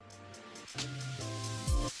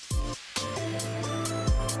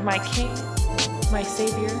My King, my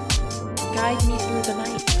Savior, guide me through the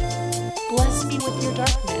night. Bless me with your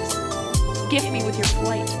darkness. Gift me with your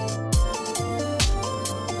flight.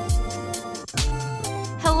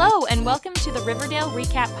 Hello, and welcome to the Riverdale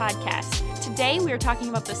Recap Podcast. Today we are talking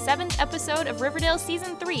about the 7th episode of Riverdale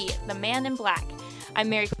Season 3, The Man in Black. I'm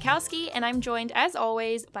Mary Kwiatkowski, and I'm joined, as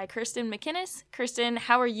always, by Kirsten McInnes. Kirsten,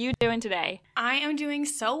 how are you doing today? I am doing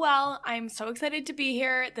so well. I'm so excited to be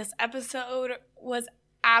here. This episode was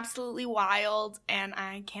absolutely wild, and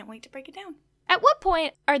I can't wait to break it down. At what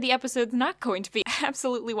point are the episodes not going to be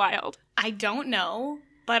absolutely wild? I don't know,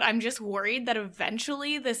 but I'm just worried that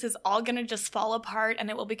eventually this is all going to just fall apart, and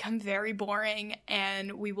it will become very boring,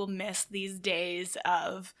 and we will miss these days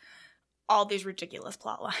of all these ridiculous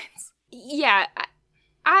plot lines. Yeah,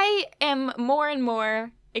 I am more and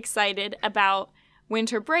more excited about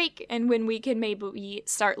winter break and when we can maybe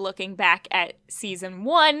start looking back at season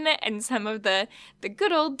 1 and some of the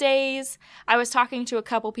good old days. I was talking to a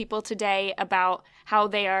couple people today about how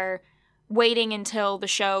they are waiting until the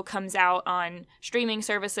show comes out on streaming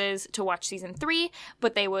services to watch season 3,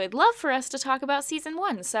 but they would love for us to talk about season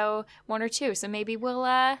 1, so 1 or 2. So maybe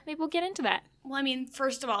we'll get into that. Well, I mean,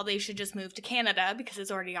 first of all, they should just move to Canada because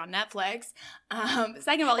it's already on Netflix.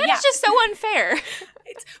 Second of all, It's just so unfair.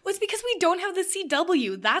 It's because we don't have the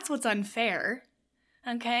CW. That's what's unfair.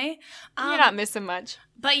 Okay? You're not missing much.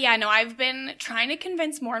 But yeah, no, I've been trying to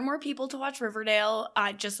convince more and more people to watch Riverdale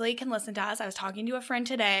just so they can listen to us. I was talking to a friend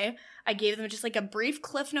today. I gave them just like a brief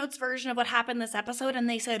Cliff Notes version of what happened this episode, and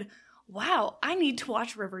they said, wow, I need to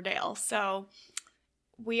watch Riverdale. So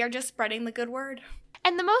we are just spreading the good word.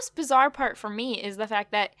 And the most bizarre part for me is the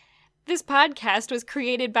fact that this podcast was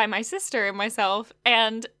created by my sister and myself,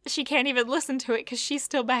 and she can't even listen to it because she's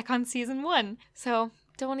still back on season 1. So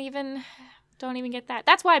don't even get that.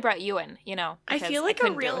 That's why I brought you in, you know. I feel like a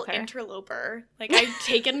real interloper. Like, I've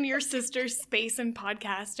taken your sister's space in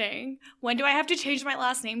podcasting. When do I have to change my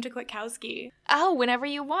last name to Kwiatkowski? Oh, whenever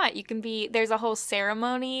you want. You can be, there's a whole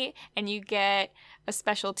ceremony, and you get a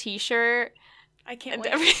special t-shirt. I can't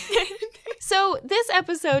wait. So this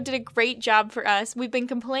episode did a great job for us. We've been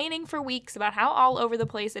complaining for weeks about how all over the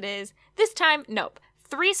place it is. This time, nope.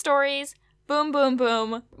 3 stories, boom, boom,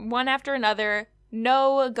 boom, one after another.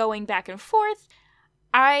 No going back and forth.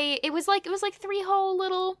 It was like 3 whole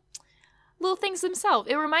little things themselves.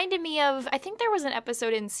 It reminded me of, I think there was an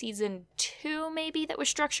episode in season 2 maybe that was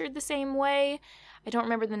structured the same way. I don't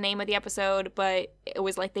remember the name of the episode, but it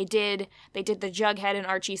was like they did the Jughead and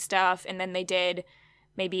Archie stuff, and then they did,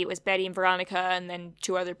 maybe it was Betty and Veronica, and then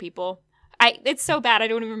 2 other people. It's so bad, I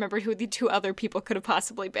don't even remember who the 2 other people could have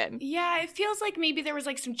possibly been. Yeah, it feels like maybe there was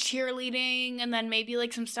like some cheerleading, and then maybe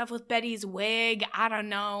like some stuff with Betty's wig. I don't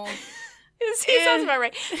know. It sounds about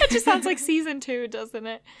right. It just sounds like season 2, doesn't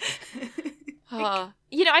it?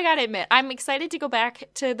 You know, I gotta admit, I'm excited to go back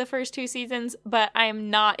to the first 2 seasons, but I'm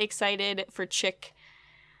not excited for Chick.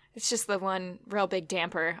 It's just the one real big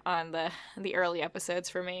damper on the early episodes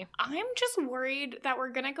for me. I'm just worried that we're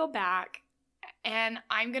gonna go back and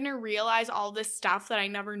I'm gonna realize all this stuff that I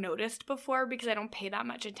never noticed before because I don't pay that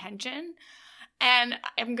much attention. And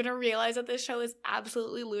I'm gonna realize that this show is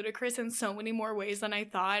absolutely ludicrous in so many more ways than I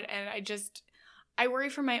thought, and I worry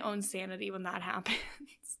for my own sanity when that happens.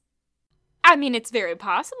 I mean, it's very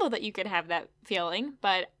possible that you could have that feeling,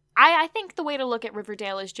 but I think the way to look at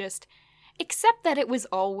Riverdale is just accept that it was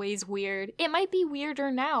always weird. It might be weirder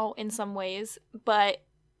now in some ways, but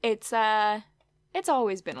it's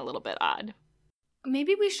always been a little bit odd.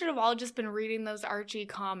 Maybe we should have all just been reading those Archie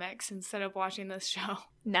comics instead of watching this show.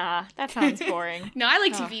 Nah, that sounds boring. No, I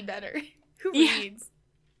like TV better. Who reads?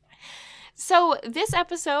 So this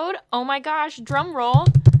episode, oh my gosh, drum roll,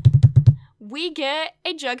 we get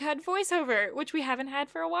a Jughead voiceover, which we haven't had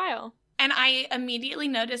for a while. And I immediately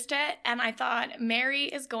noticed it, and I thought, Mary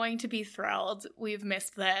is going to be thrilled. We've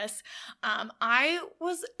missed this. I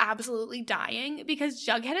was absolutely dying because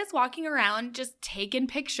Jughead is walking around just taking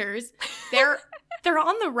pictures. They're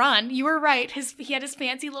on the run. You were right. He had his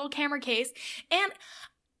fancy little camera case, and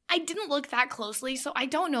I didn't look that closely, so I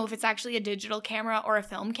don't know if it's actually a digital camera or a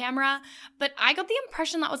film camera, but I got the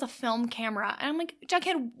impression that was a film camera. And I'm like,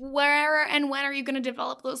 Jughead, where and when are you going to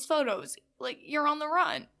develop those photos? Like, you're on the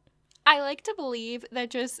run. I like to believe that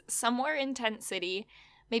just somewhere in Tent City,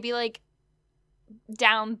 maybe like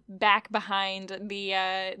down back behind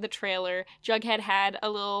the trailer, Jughead had a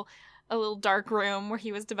little dark room where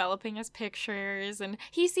he was developing his pictures, and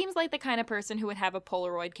he seems like the kind of person who would have a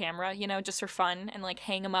Polaroid camera, you know, just for fun, and like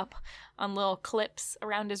hang them up on little clips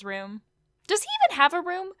around his room. Does he even have a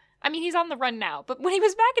room? I mean, he's on the run now, but when he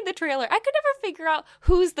was back in the trailer, I could never figure out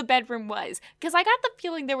whose the bedroom was, because I got the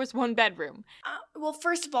feeling there was one bedroom. Well,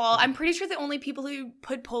 first of all, I'm pretty sure the only people who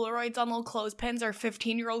put Polaroids on little clothespins are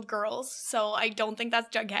 15-year-old girls, so I don't think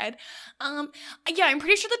that's Jughead. Yeah, I'm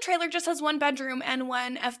pretty sure the trailer just has one bedroom, and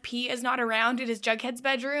when FP is not around, it is Jughead's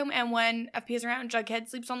bedroom, and when FP is around, Jughead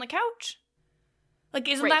sleeps on the couch. Like,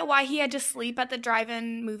 isn't that why he had to sleep at the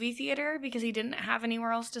drive-in movie theater? Because he didn't have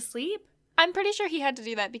anywhere else to sleep? I'm pretty sure he had to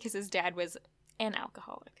do that because his dad was an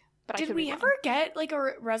alcoholic. But did we ever get, like,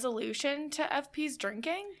 a resolution to FP's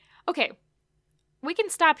drinking? Okay, we can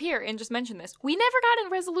stop here and just mention this. We never got a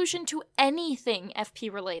resolution to anything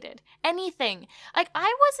FP related. Anything. Like,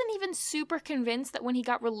 I wasn't even super convinced that when he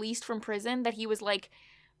got released from prison that he was, like,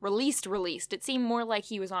 released. It seemed more like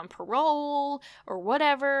he was on parole or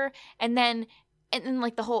whatever. And then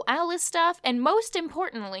like, the whole Alice stuff. And most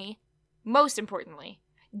importantly,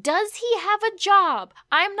 does he have a job?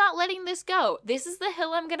 I'm not letting this go. This is the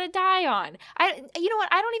hill I'm gonna die on. You know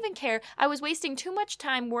what? I don't even care. I was wasting too much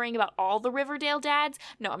time worrying about all the Riverdale dads.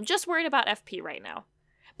 No, I'm just worried about FP right now.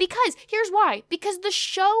 Because, here's why. Because the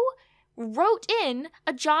show wrote in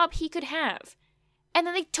a job he could have. And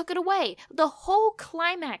then they took it away. The whole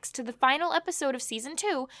climax to the final episode of season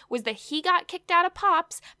 2 was that he got kicked out of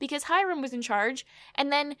Pops because Hiram was in charge, and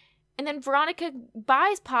then Veronica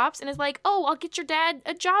buys Pops and is like, oh, I'll get your dad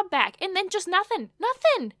a job back. And then just nothing.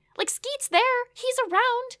 Like, Skeet's there. He's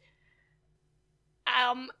around.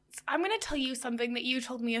 I'm going to tell you something that you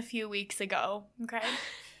told me a few weeks ago, okay?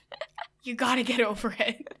 You gotta get over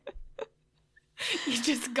it. You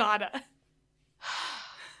just gotta.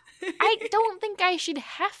 I don't think I should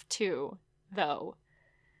have to, though.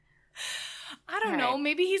 I don't know.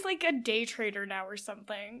 Maybe he's like a day trader now or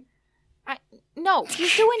something. No,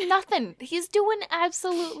 he's doing nothing. He's doing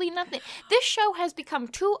absolutely nothing. This show has become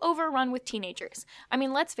too overrun with teenagers. I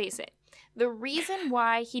mean, let's face it. The reason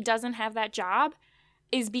why he doesn't have that job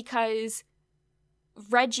is because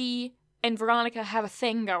Reggie and Veronica have a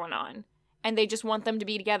thing going on, and they just want them to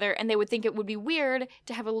be together, and they would think it would be weird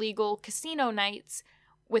to have illegal casino nights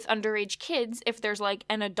with underage kids if there's, like,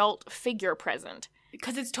 an adult figure present.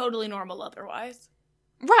 Because it's totally normal otherwise.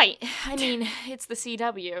 Right. I mean, it's the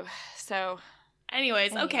CW, so...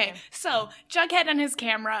 Anyways, okay, so Jughead and his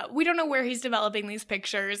camera, we don't know where he's developing these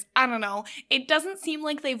pictures. I don't know. It doesn't seem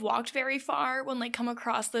like they've walked very far when they come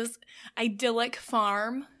across this idyllic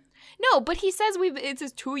farm. No, but he says it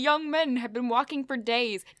says 2 young men have been walking for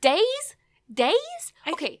days. Days?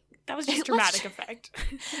 Okay. That was just dramatic effect.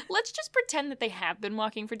 Let's just pretend that they have been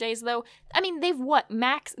walking for days, though. I mean, they've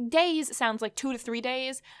max days sounds like 2 to 3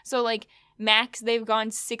 days. So, like, max, they've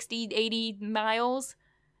gone 60, 80 miles.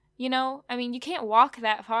 You know? I mean, you can't walk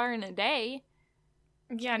that far in a day.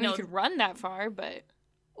 Yeah, no. You could run that far, but...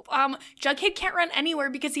 Jughead can't run anywhere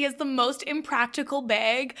because he has the most impractical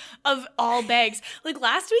bag of all bags. Like,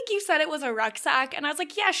 last week you said it was a rucksack, and I was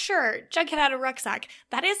like, yeah, sure, Jughead had a rucksack.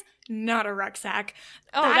 That is not a rucksack.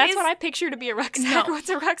 Oh, that's what I picture to be a rucksack. No. What's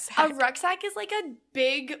a rucksack? A rucksack is like a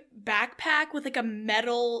big backpack with like a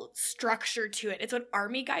metal structure to it. It's what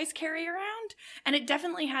army guys carry around, and it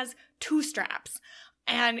definitely has 2 straps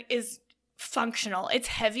and is functional. It's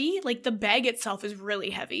heavy. Like, the bag itself is really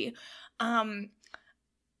heavy.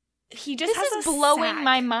 He just this is blowing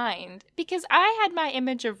my mind because I had my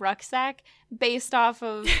image of rucksack based off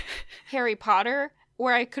of Harry Potter,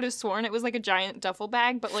 where I could have sworn it was like a giant duffel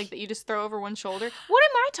bag, but like that you just throw over one shoulder. What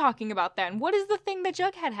am I talking about then? What is the thing that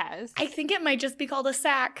Jughead has? I think it might just be called a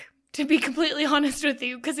sack, to be completely honest with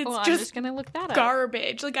you, because it's I'm just gonna look that up.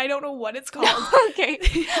 Garbage. Like, I don't know what it's called. Okay,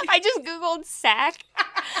 I just googled sack,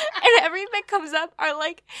 and everything that comes up are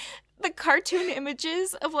like the cartoon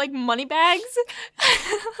images of like money bags.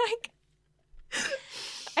 Like,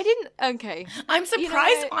 I didn't. Okay, I'm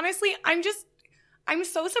surprised. Honestly, I'm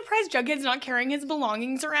so surprised Jughead's not carrying his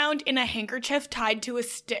belongings around in a handkerchief tied to a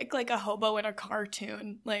stick like a hobo in a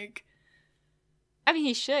cartoon. Like, I mean,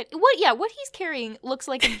 he should. What he's carrying looks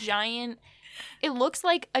like a giant. It looks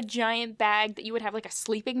like a giant bag that you would have like a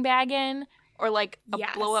sleeping bag in, or like a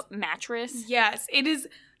blow up mattress. Yes, it is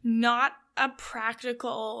not a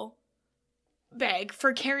practical bag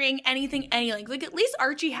for carrying anything any length. Like, at least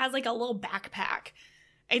Archie has like a little backpack.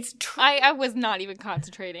 It's I was not even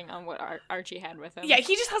concentrating on what Archie had with him. Yeah,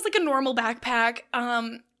 he just has like a normal backpack.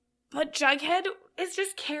 But Jughead is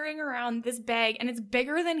just carrying around this bag, and it's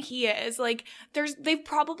bigger than he is. Like, they've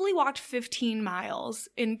probably walked 15 miles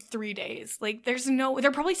in 3 days. Like,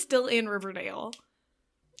 they're probably still in Riverdale.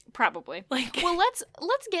 Probably. Like, well, let's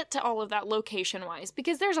get to all of that location-wise,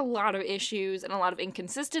 because there's a lot of issues and a lot of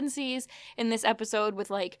inconsistencies in this episode with,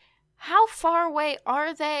 like, how far away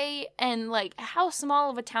are they? And, like, how small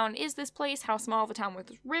of a town is this place? How small of a town was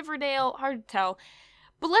Riverdale? Hard to tell.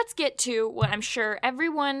 But let's get to what I'm sure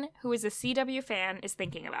everyone who is a CW fan is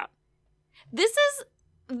thinking about. This is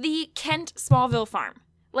the Kent Smallville farm.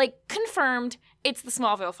 Like, confirmed, it's the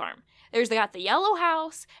Smallville farm. They got the yellow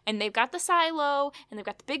house, and they've got the silo, and they've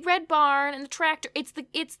got the big red barn and the tractor. It's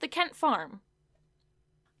the Kent farm.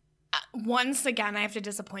 Once again, I have to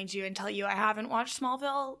disappoint you and tell you I haven't watched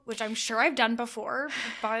Smallville, which I'm sure I've done before,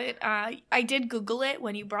 but I did Google it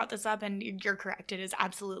when you brought this up, and you're correct. It is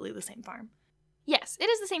absolutely the same farm. Yes, it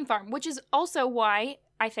is the same farm, which is also why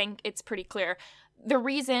I think it's pretty clear. The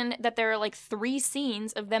reason that there are like 3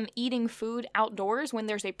 scenes of them eating food outdoors when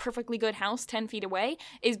there's a perfectly good house 10 feet away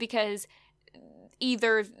is because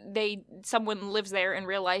either someone lives there in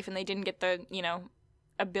real life and they didn't get the,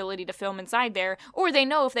 ability to film inside there, or they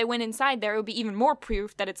know if they went inside there, it would be even more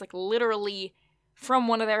proof that it's like literally from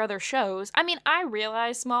one of their other shows. I mean, I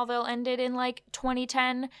realize Smallville ended in like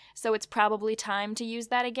 2010, so it's probably time to use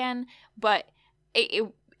that again, but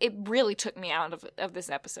it really took me out of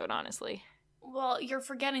this episode, honestly. Well, you're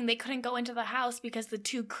forgetting they couldn't go into the house because the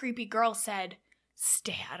 2 creepy girls said,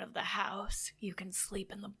 "Stay out of the house. You can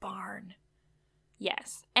sleep in the barn."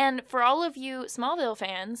 Yes. And for all of you Smallville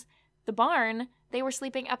fans, the barn, they were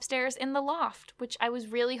sleeping upstairs in the loft, which I was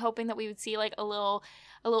really hoping that we would see like a little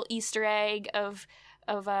Easter egg of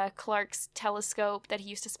Clark's telescope that he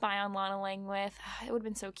used to spy on Lana Lang with. It would have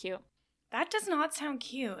been so cute. That does not sound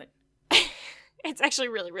cute. It's actually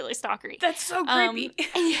really, really stalkery. That's so creepy.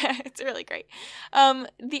 Yeah, it's really great.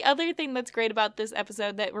 The other thing that's great about this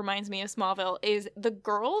episode that reminds me of Smallville is the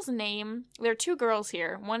girl's name. There are 2 girls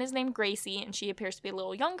here. One is named Gracie, and she appears to be a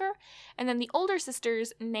little younger. And then the older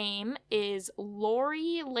sister's name is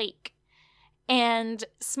Lori Lake. And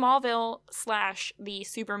Smallville / the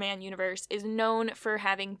Superman universe is known for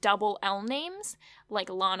having double L names, like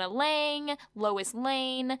Lana Lang, Lois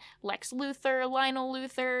Lane, Lex Luthor, Lionel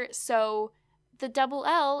Luthor. So the double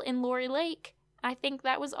L in Lori Lake, I think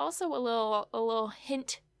that was also a little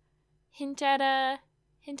hint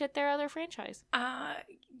at their other franchise.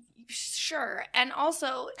 Sure. And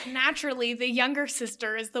also, naturally, the younger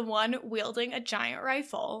sister is the one wielding a giant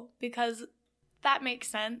rifle, because that makes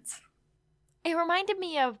sense. It reminded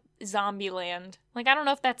me of Zombieland. Like, I don't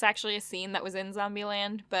know if that's actually a scene that was in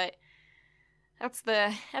Zombieland, but that's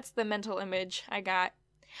the mental image I got.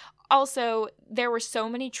 Also, there were so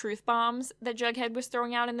many truth bombs that Jughead was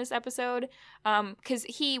throwing out in this episode, because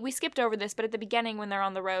we skipped over this, but at the beginning when they're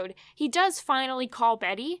on the road, he does finally call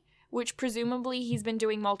Betty, which presumably he's been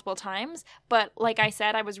doing multiple times, but like I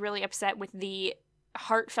said, I was really upset with the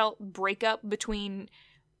heartfelt breakup between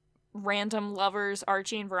random lovers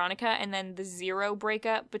Archie and Veronica, and then the 0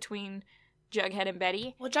 breakup between Jughead and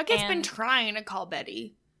Betty. Well, Jughead's been trying to call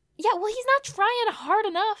Betty. Yeah, well, he's not trying hard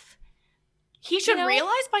enough. He should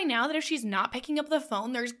realize by now that if she's not picking up the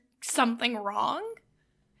phone, there's something wrong.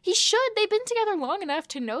 He should. They've been together long enough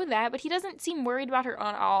to know that, but he doesn't seem worried about her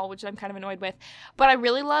at all, which I'm kind of annoyed with. But I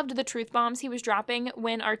really loved the truth bombs he was dropping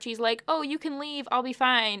when Archie's like, "Oh, you can leave, I'll be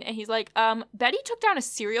fine." And he's like, Betty took down a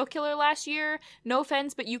serial killer last year. No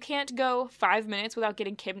offense, but you can't go 5 minutes without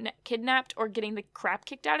getting kidnapped or getting the crap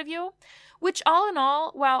kicked out of you." Which, all in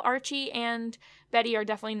all, while Archie and Betty are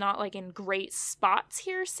definitely not, like, in great spots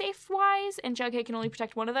here safe-wise, and Jughead can only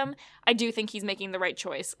protect one of them, I do think he's making the right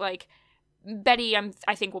choice. Like, Betty,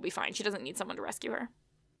 I think, will be fine. She doesn't need someone to rescue her.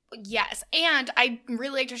 Yes, and I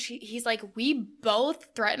really liked he's like, "We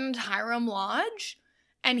both threatened Hiram Lodge,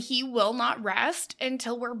 and he will not rest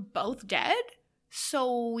until we're both dead.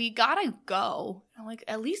 So we gotta go." I'm like,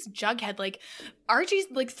 at least Jughead, like, Archie,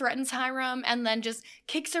 like, threatens Hiram and then just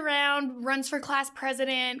kicks around, runs for class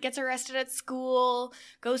president, gets arrested at school,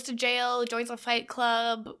 goes to jail, joins a fight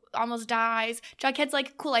club, almost dies. Jughead's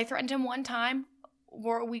like, "Cool, I threatened him one time.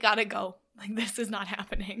 We gotta go. Like, this is not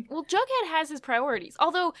happening." Well, Jughead has his priorities.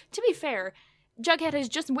 Although, to be fair, Jughead has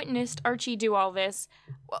just witnessed Archie do all this.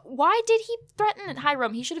 Why did he threaten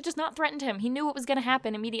Hiram? He should have just not threatened him. He knew what was going to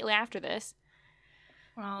happen immediately after this.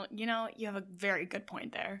 Well, you have a very good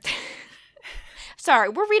point there. Sorry,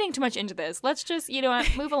 we're reading too much into this. Let's just,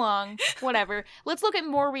 move along. Whatever. Let's look at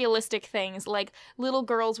more realistic things, like little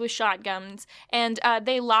girls with shotguns, and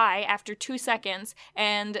they lie after 2 seconds,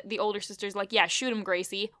 and the older sister's like, "Yeah, shoot him,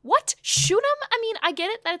 Gracie." What? Shoot him? I mean, I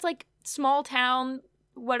get it that it's, like, small town,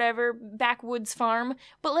 whatever, backwoods farm,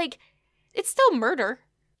 but, like, it's still murder.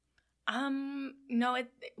 No,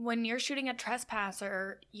 when you're shooting a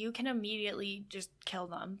trespasser, you can immediately just kill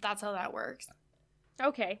them. That's how that works.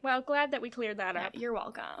 Okay, well, glad that we cleared that up. You're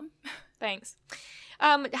welcome. Thanks.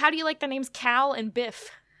 How do you like the names Cal and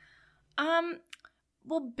Biff?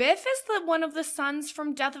 Well, Biff is one of the sons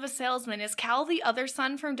from Death of a Salesman. Is Cal the other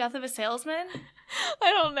son from Death of a Salesman?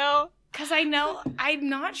 I don't know. Because I'm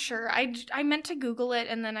not sure. I meant to Google it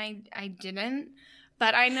and then I didn't.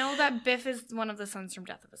 But I know that Biff is one of the sons from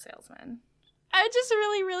Death of a Salesman. I just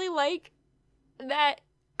really, really like that.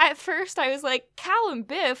 At first, I was like, Cal and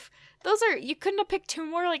Biff, you couldn't have picked two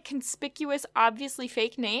more, like, conspicuous, obviously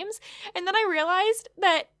fake names. And then I realized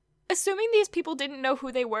that, assuming these people didn't know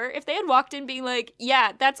who they were, if they had walked in being like,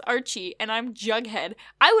 yeah, that's Archie, and I'm Jughead,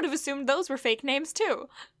 I would have assumed those were fake names, too.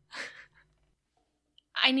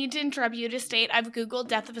 I need to interrupt you to state I've Googled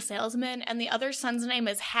Death of a Salesman, and the other son's name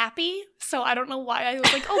is Happy, so I don't know why I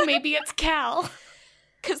was like, oh, maybe it's Cal.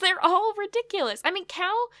 Because they're all ridiculous. I mean,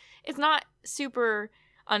 Cal is not super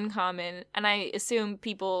uncommon, and I assume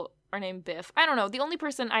people are named Biff. I don't know. The only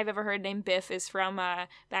person I've ever heard named Biff is from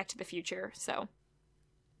Back to the Future, so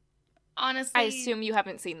honestly, I assume you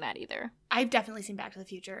haven't seen that either. I've definitely seen Back to the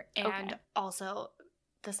Future, and also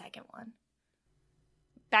the second one.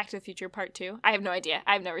 Back to the Future Part 2? I have no idea.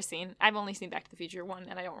 I've never seen. I've only seen Back to the Future 1,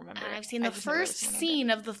 and I don't remember. And I've seen the first scene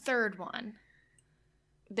of the third one.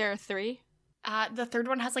 There are 3? The third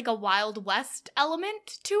one has like a Wild West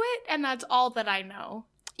element to it, and that's all that I know.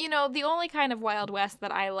 You know, the only kind of Wild West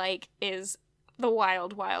that I like is the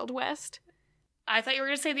Wild Wild West. I thought you were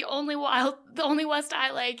going to say the only West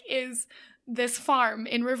I like is this farm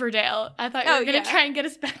in Riverdale. I thought you were going to try and get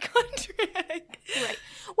us back on track. Right.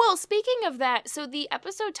 Well, speaking of that, so the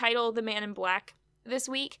episode title, The Man in Black, this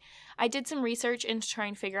week, I did some research into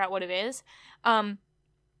trying to figure out what it is.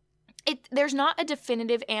 There's not a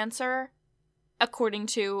definitive answer, according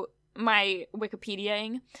to my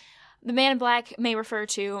Wikipediaing. The Man in Black may refer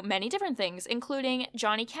to many different things, including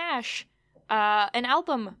Johnny Cash, an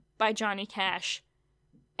album by Johnny Cash,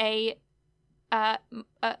 a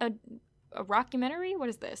rockumentary? What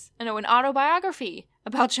is this? No, an autobiography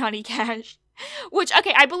about Johnny Cash. Which,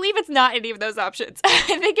 okay, I believe it's not any of those options. I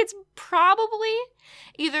think it's probably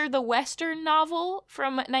either the Western novel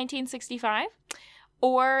from 1965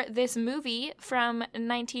 or this movie from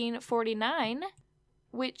 1949,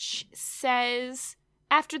 which says,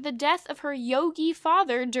 after the death of her yogi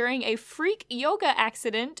father during a freak yoga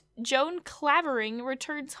accident, Joan Clavering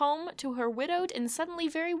returns home to her widowed and suddenly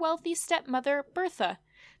very wealthy stepmother, Bertha.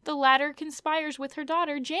 The latter conspires with her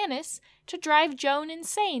daughter, Janice, to drive Joan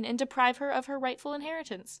insane and deprive her of her rightful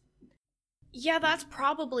inheritance. Yeah, that's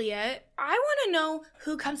probably it. I want to know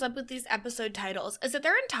who comes up with these episode titles. Is it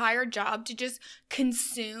their entire job to just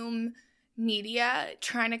consume media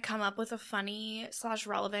trying to come up with a funny /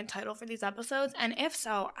 relevant title for these episodes? And if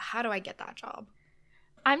so, how do I get that job?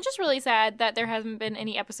 I'm just really sad that there hasn't been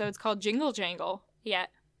any episodes called Jingle Jangle yet.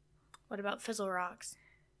 What about Fizzle Rocks?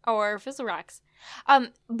 Or Fizzle Rocks.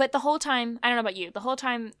 But the whole time, I don't know about you, the whole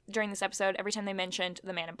time during this episode, every time they mentioned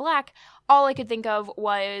the Man in Black, all I could think of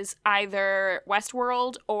was either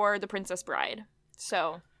Westworld or The Princess Bride.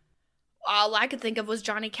 So all I could think of was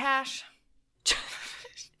Johnny Cash.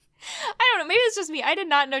 I don't know, maybe it's just me. I did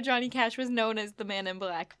not know Johnny Cash was known as the Man in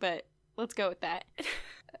Black, but let's go with that.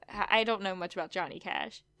 I don't know much about Johnny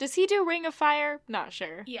Cash. Does he do Ring of Fire? Not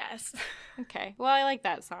sure. Yes. Okay. Well, I like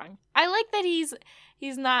that song. I like that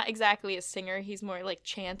he's not exactly a singer. He's more like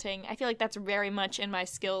chanting. I feel like that's very much in my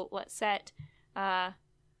skill set. I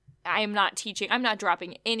am not teaching. I'm not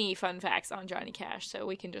dropping any fun facts on Johnny Cash, so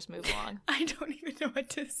we can just move along. I don't even know what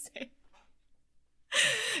to say.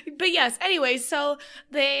 But yes, anyway, so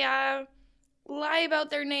they lie about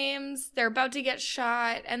their names. They're about to get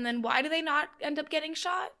shot. And then why do they not end up getting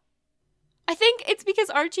shot? I think it's because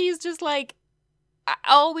Archie is just like,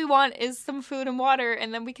 all we want is some food and water,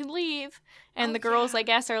 and then we can leave. And the girls, I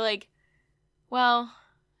guess, are like, well,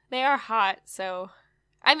 they are hot, so...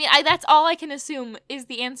 I mean, that's all I can assume is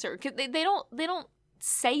the answer. Because they don't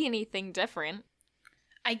say anything different.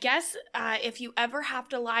 I guess if you ever have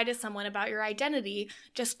to lie to someone about your identity,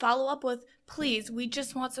 just follow up with, please, we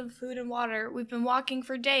just want some food and water. We've been walking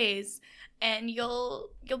for days, and you'll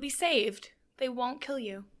be saved. They won't kill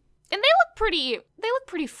you. And they look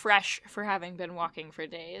pretty fresh for having been walking for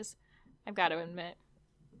days, I've got to admit.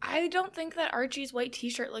 I don't think that Archie's white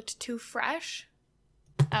t-shirt looked too fresh.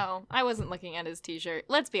 Oh, I wasn't looking at his t-shirt.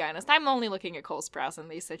 Let's be honest, I'm only looking at Cole Sprouse in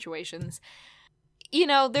these situations. You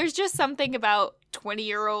know, there's just something about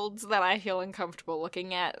 20-year-olds that I feel uncomfortable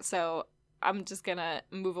looking at, so I'm just gonna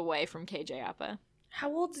move away from KJ Apa. How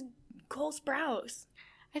old's Cole Sprouse?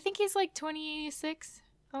 I think he's like 26,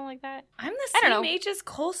 something like that. I'm the same age as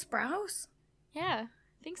Cole Sprouse? Yeah,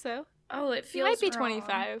 I think so. Oh, it feels He might be wrong.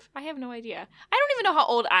 25. I have no idea. I don't even know how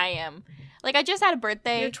old I am. Like, I just had a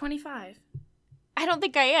birthday. You're 25. I don't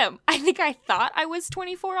think I am. I think I thought I was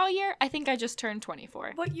 24 all year. I think I just turned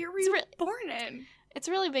 24. What year were you born in? It's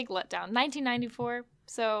a really big letdown. 1994,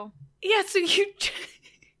 so... Yeah, so you...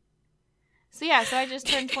 So I just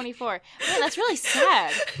turned 24. Man, that's really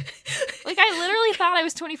sad. Like, I literally thought I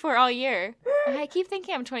was 24 all year. And I keep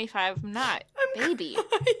thinking I'm 25. I'm not. Baby.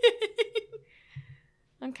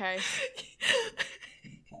 Okay.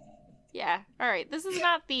 Yeah, alright. This is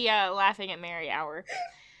not the laughing at Mary hour.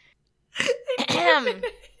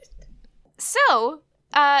 So,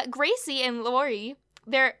 Gracie and Lori,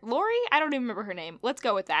 Lori? I don't even remember her name. Let's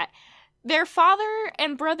go with that. Their father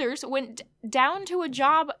and brothers went down to a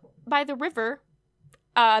job by the river.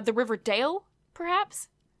 The River Dale, perhaps?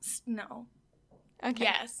 No. Okay.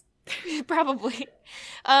 Yes. Probably.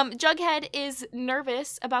 Jughead is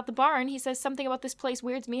nervous about the barn. He says something about this place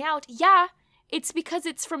weirds me out. Yeah, it's because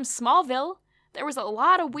it's from Smallville. There was a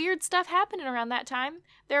lot of weird stuff happening around that time.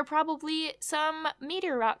 There are probably some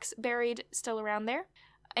meteor rocks buried still around there.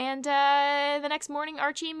 And the next morning,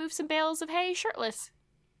 Archie moves some bales of hay shirtless.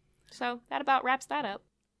 So that about wraps that up.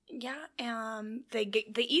 Yeah, they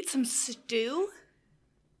eat some stew.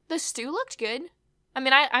 The stew looked good. I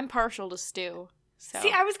mean, I'm partial to stew. So.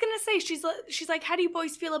 See, I was gonna say, she's like, how do you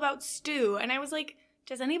boys feel about stew? And I was like,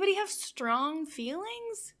 does anybody have strong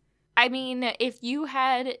feelings? I mean, if you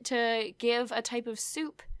had to give a type of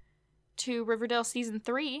soup to Riverdale season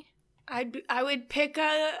 3, I'd pick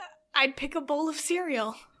a bowl of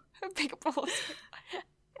cereal. Pick a bowl of cereal.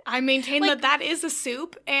 I maintain that is a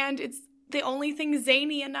soup, and it's the only thing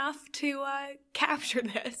zany enough to capture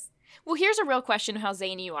this. Well, here's a real question of how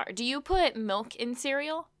zany you are. Do you put milk in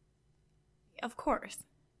cereal? Of course.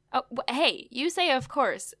 Oh, hey, you say of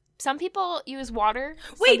course. Some people use water.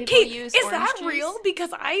 Wait, Kate, is that juice. real?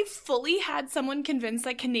 Because I fully had someone convinced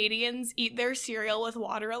that Canadians eat their cereal with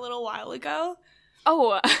water a little while ago.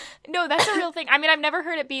 Oh, no, that's a real thing. I mean, I've never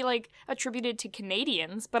heard it be, attributed to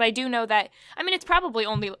Canadians, but I do know that, I mean, it's probably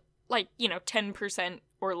only, 10%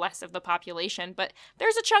 or less of the population, but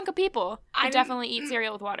there's a chunk of people who definitely eat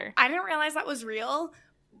cereal with water. I didn't realize that was real,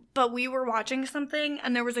 but we were watching something,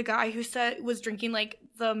 and there was a guy who was drinking,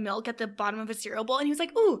 the milk at the bottom of a cereal bowl, and he was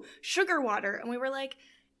like, ooh, sugar water. And we were like,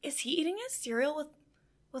 is he eating his cereal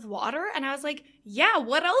with water? And I was like, yeah,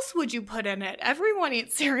 what else would you put in it? Everyone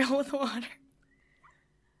eats cereal with water.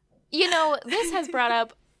 You know, this has brought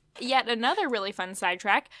up yet another really fun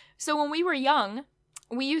sidetrack. So when we were young,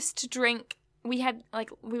 we used to drink, we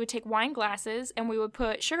would take wine glasses and we would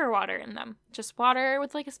put sugar water in them. Just water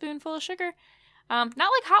with a spoonful of sugar. Not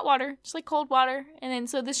like hot water, just cold water. And then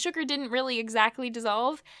so the sugar didn't really exactly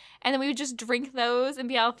dissolve. And then we would just drink those and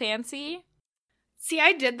be all fancy. See,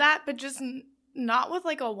 I did that, but just not with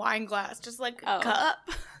a wine glass, just a cup.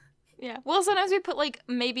 Yeah. Well, sometimes we put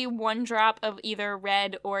maybe one drop of either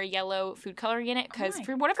red or yellow food coloring in it because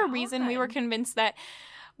for whatever reason we were convinced that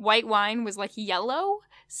white wine was yellow,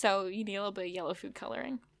 so you need a little bit of yellow food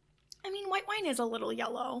coloring. I mean, white wine is a little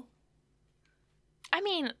yellow. I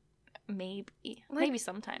mean, maybe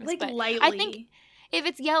sometimes, but lightly. I think if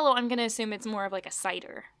it's yellow, I'm gonna assume it's more of a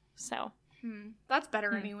cider. So that's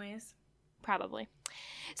better, anyways. Probably.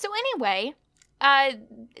 So anyway.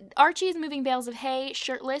 Archie's moving bales of hay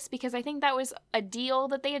shirtless because I think that was a deal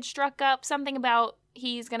that they had struck up. Something about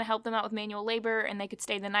he's going to help them out with manual labor and they could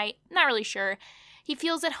stay the night. Not really sure. He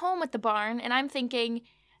feels at home at the barn, and I'm thinking,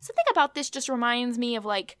 something about this just reminds me of,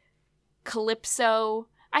 Calypso.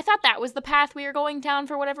 I thought that was the path we were going down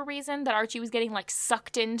for whatever reason, that Archie was getting,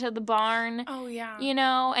 sucked into the barn. Oh, yeah. You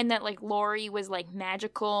know, and that, Lori was,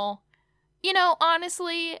 magical. You know,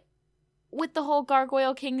 honestly, with the whole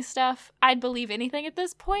Gargoyle King stuff, I'd believe anything at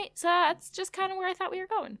this point, so that's just kind of where I thought we were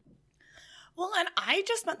going. Well, and I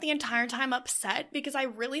just spent the entire time upset because I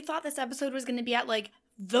really thought this episode was going to be at,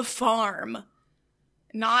 the farm.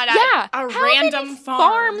 Not at a random farm.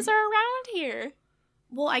 Farms are around here.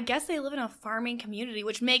 Well, I guess they live in a farming community,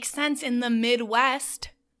 which makes sense in the Midwest,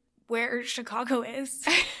 where Chicago is.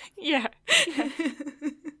 Yeah.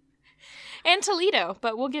 And Toledo,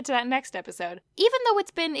 but we'll get to that next episode. Even though it's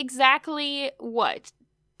been exactly,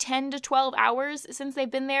 10 to 12 hours since they've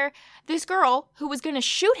been there, this girl, who was going to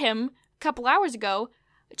shoot him a couple hours ago,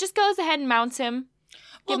 just goes ahead and mounts him,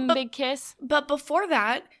 give him a big kiss. But before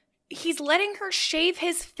that, he's letting her shave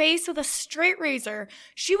his face with a straight razor.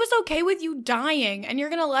 She was okay with you dying, and you're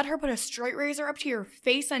going to let her put a straight razor up to your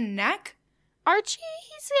face and neck? Archie,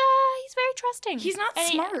 he's very trusting. He's not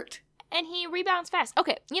smart. And he rebounds fast.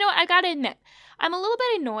 Okay, you know what? I gotta admit, I'm a little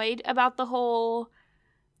bit annoyed about the whole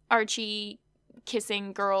Archie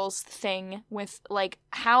kissing girls thing with,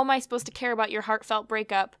 how am I supposed to care about your heartfelt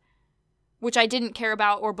breakup, which I didn't care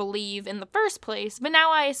about or believe in the first place, but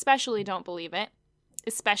now I especially don't believe it.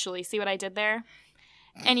 especially. See what I did there?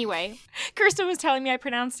 Anyway, Kirsten was telling me I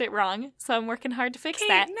pronounced it wrong, so I'm working hard to fix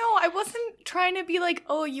that. No, I wasn't trying to be like,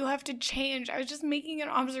 oh, you have to change. I was just making an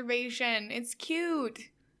observation. It's cute.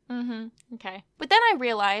 Okay. But then I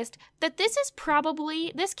realized that this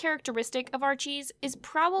characteristic of Archie's is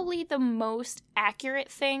probably the most accurate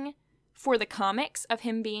thing for the comics of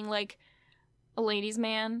him being like a ladies'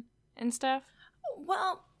 man and stuff.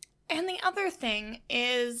 Well, and the other thing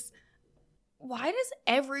is, why does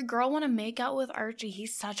every girl want to make out with Archie?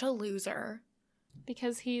 He's such a loser.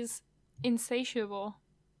 Because he's insatiable.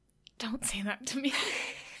 Don't say that to me.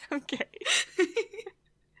 Okay.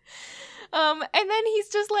 And then he's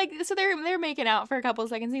just like, so they're making out for a couple of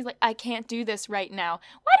seconds. And he's like, I can't do this right now.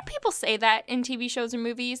 Why do people say that in TV shows or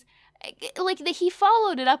movies? Like, he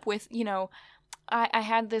followed it up with, you know, I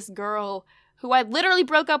had this girl who I literally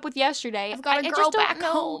broke up with yesterday. I've got a girl back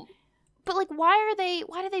home. But, like, why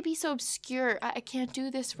do they be so obscure? I can't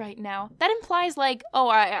do this right now. That implies, like, oh,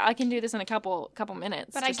 I can do this in a couple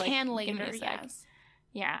minutes. But just, I can like, later, yes.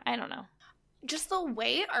 Yeah, I don't know. Just the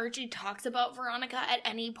way Archie talks about Veronica at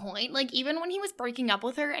any point, like, even when he was breaking up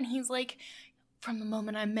with her, and he's like, from the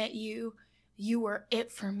moment I met you, you were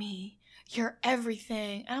it for me. You're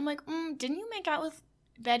everything. And I'm like, didn't you make out with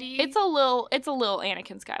Betty? It's a little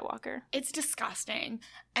Anakin Skywalker. It's disgusting.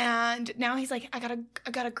 And now he's like, I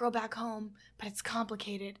got a girl back home, but it's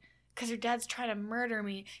complicated because your dad's trying to murder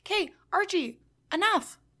me. Okay, Archie,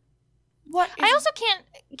 enough. I also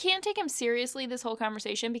can't take him seriously this whole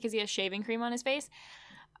conversation because he has shaving cream on his face.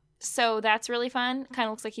 So that's really fun. Kind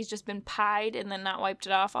of looks like he's just been pied and then not wiped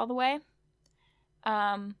it off all the way.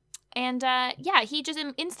 He just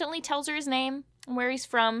instantly tells her his name and where he's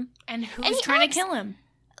from. And who's trying to kill him.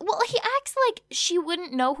 Well, he acts like she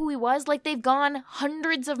wouldn't know who he was. Like, they've gone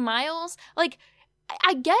hundreds of miles. Like,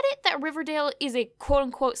 I get it that Riverdale is a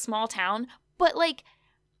quote-unquote small town, but, like,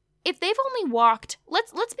 if they've only walked,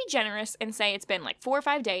 let's be generous and say it's been, like, 4 or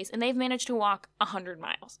 5 days, and they've managed to walk 100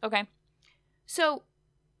 miles, okay? So,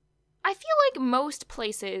 I feel like most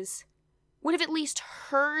places would have at least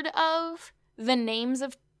heard of the names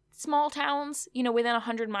of small towns, you know, within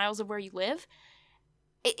 100 miles of where you live.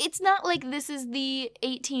 It's not like this is the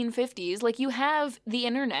 1850s. Like, you have the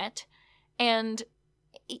internet. And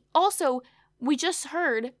also, we just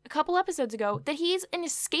heard a couple episodes ago that he's an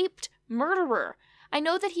escaped murderer. I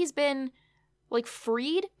know that he's been, like,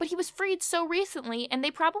 freed, but he was freed so recently, and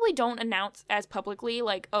they probably don't announce as publicly,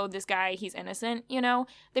 like, oh, this guy, he's innocent, you know?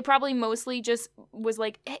 They probably mostly just was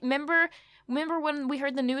like, hey, remember when we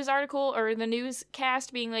heard the news article or the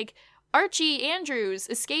newscast being like, Archie Andrews,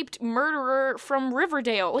 escaped murderer from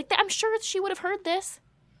Riverdale. Like, I'm sure she would have heard this.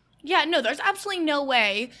 Yeah, no, there's absolutely no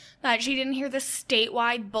way that she didn't hear the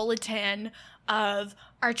statewide bulletin of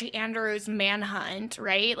Archie Andrews' manhunt,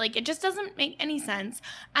 right? Like, it just doesn't make any sense.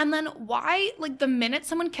 And then why, like, the minute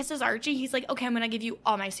someone kisses Archie, he's like, okay, I'm gonna give you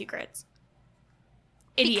all my secrets.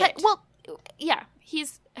 Idiot.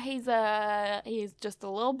 He's just a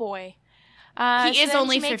little boy. He is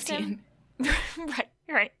only 15.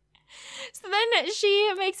 Right. So then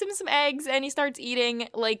she makes him some eggs, and he starts eating,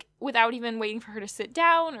 like, without even waiting for her to sit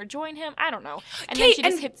down or join him. I don't know. And then she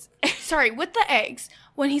just hits... Sorry, with the eggs,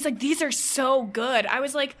 when he's like, these are so good, I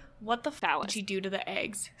was like, what the fuck did she do to the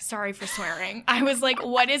eggs? Sorry for swearing. I was like,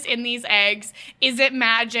 what is in these eggs? Is it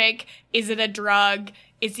magic? Is it a drug?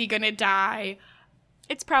 Is he gonna die?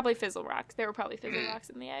 It's probably Fizzle Rocks. There were probably Fizzle Rocks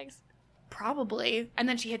in the eggs. Probably. And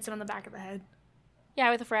then she hits him on the back of the head. Yeah,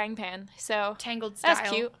 with a frying pan. So Tangled style. That's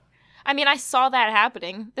cute. I mean, I saw that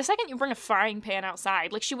happening. The second you bring a frying pan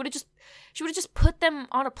outside, like, she would have just put them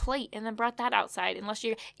on a plate and then brought that outside. Unless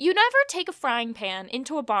you never take a frying pan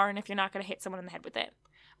into a barn if you're not going to hit someone in the head with it.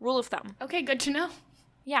 Rule of thumb. Okay, good to know.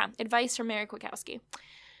 Yeah, advice from Mary Kwiatkowski.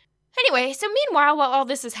 Anyway, so meanwhile, while all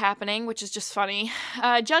this is happening, which is just funny,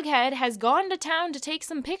 Jughead has gone to town to take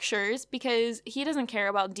some pictures because he doesn't care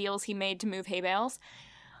about deals he made to move hay bales.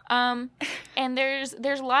 And there's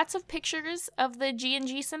lots of pictures of the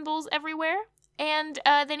G&G symbols everywhere. And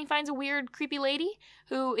then he finds a weird, creepy lady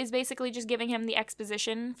who is basically just giving him the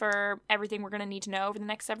exposition for everything we're going to need to know over the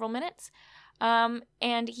next several minutes. And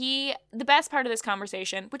the best part of this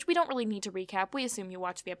conversation, which we don't really need to recap, we assume you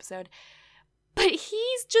watched the episode, but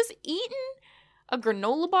he's just eating a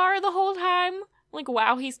granola bar the whole time, like,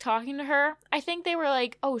 while he's talking to her. I think they were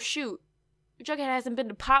like, oh, shoot, Jughead hasn't been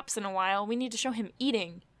to Pops in a while. We need to show him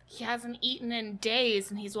eating. He hasn't eaten in days,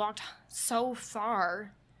 and he's walked so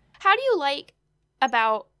far. How do you like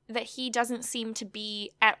about that he doesn't seem to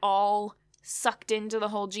be at all sucked into the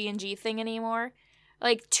whole G&G thing anymore?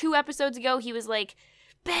 Like, 2 episodes ago, he was like,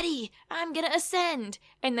 Betty, I'm gonna ascend.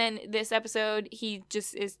 And then this episode, he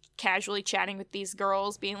just is casually chatting with these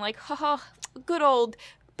girls, being like, haha, good old,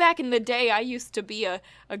 back in the day, I used to be a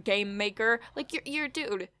game maker. Like, you're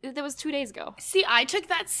dude, that was 2 days ago. See, I took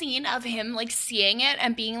that scene of him, like, seeing it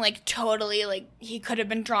and being, like, totally, like, he could have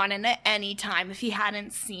been drawn in at any time if he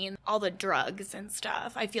hadn't seen all the drugs and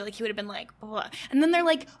stuff. I feel like he would have been like, ugh. And then they're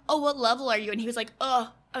like, oh, what level are you? And he was like,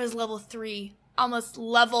 oh, I was level 3. Almost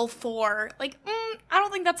level 4. Like, I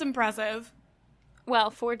don't think that's impressive. Well,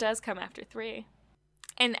 4 does come after 3.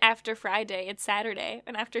 And after Friday, it's Saturday.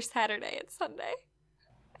 And after Saturday, it's Sunday.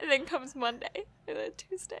 And then comes Monday. And then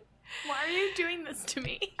Tuesday. Why are you doing this to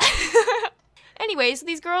me? Anyways,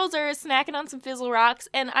 these girls are snacking on some Fizzle Rocks.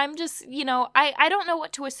 And I'm just, I don't know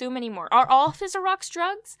what to assume anymore. Are all Fizzle Rocks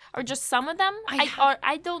drugs? Or just some of them?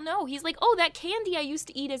 I don't know. He's like, oh, that candy I used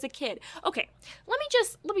to eat as a kid. Okay, let me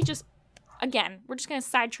just... Again, we're just going to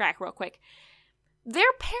sidetrack real quick.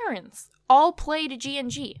 Their parents all played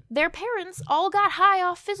G&G. Their parents all got high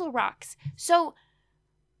off Fizzle Rocks. So,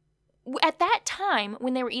 at that time,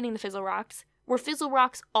 when they were eating the Fizzle Rocks, were Fizzle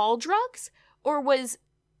Rocks all drugs? Or was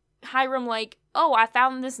Hiram like, oh, I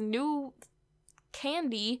found this new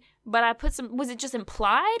candy, but I put some... Was it just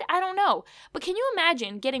implied? I don't know. But can you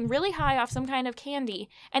imagine getting really high off some kind of candy,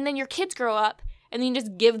 and then your kids grow up, and then you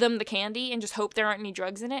just give them the candy and just hope there aren't any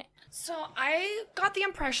drugs in it? So I got the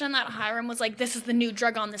impression that Hiram was like, this is the new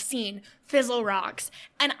drug on the scene, Fizzle Rocks.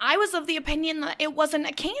 And I was of the opinion that it wasn't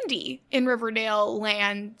a candy in Riverdale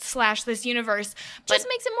land / this universe. But just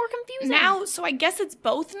makes it more confusing. Now, so I guess it's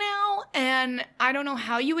both now, and I don't know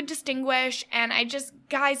how you would distinguish. And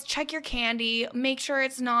guys, check your candy. Make sure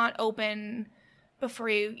it's not open before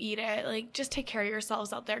you eat it. Like, just take care of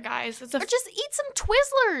yourselves out there, guys. Or just eat some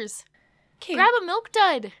Twizzlers. Okay. Grab a Milk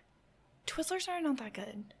Dud. Twizzlers are not that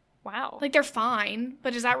good. Wow. Like, they're fine,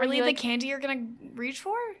 but is that really the candy you're gonna reach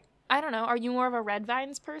for? I don't know. Are you more of a Red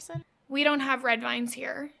Vines person? We don't have Red Vines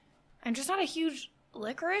here. I'm just not a huge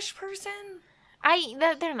licorice person.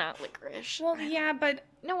 They're not licorice. Well, yeah, but...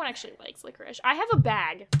 No one actually likes licorice. I have a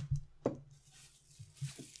bag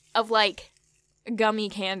of, like, gummy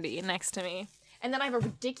candy next to me. And then I have a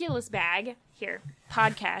ridiculous bag. Here,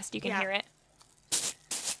 podcast, you can hear it.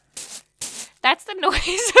 That's the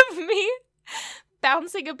noise of me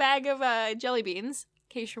bouncing a bag of jelly beans,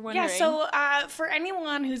 in case you're wondering. Yeah, so for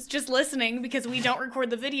anyone who's just listening, because we don't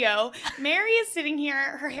record the video, Mary is sitting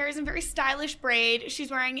here. Her hair is in very stylish braid.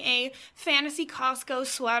 She's wearing a fantasy Costco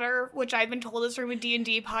sweater, which I've been told is from a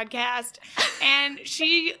D&D podcast. And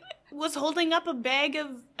she was holding up a bag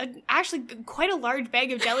of, actually quite a large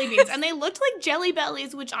bag of jelly beans. And they looked like Jelly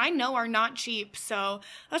Bellies, which I know are not cheap. So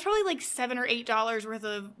that's probably like $7 or $8 worth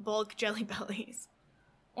of bulk Jelly Bellies.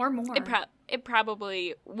 Or more. It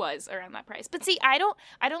probably was around that price. But see, I don't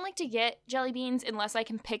like to get jelly beans unless I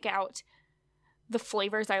can pick out the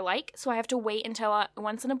flavors I like. So I have to wait until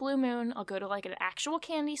once in a blue moon, I'll go to like an actual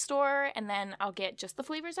candy store, and then I'll get just the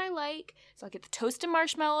flavors I like. So I'll get the toasted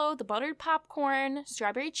marshmallow, the buttered popcorn,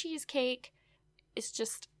 strawberry cheesecake. It's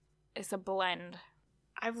a blend.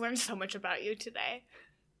 I've learned so much about you today.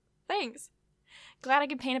 Thanks. Glad I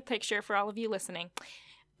could paint a picture for all of you listening.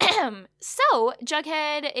 So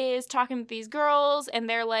Jughead is talking with these girls, and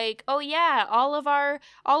they're like, oh yeah, all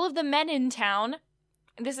of the men in town.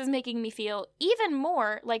 This is making me feel even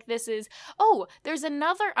more like there's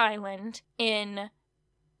another island in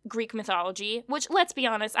Greek mythology, which, let's be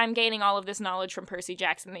honest, I'm gaining all of this knowledge from Percy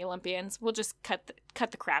Jackson and the Olympians. We'll just cut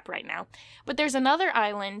the crap right now. But there's another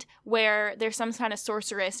island where there's some kind of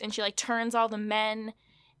sorceress, and she like turns all the men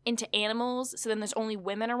into animals, so then there's only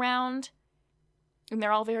women around. And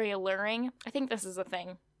they're all very alluring. I think this is a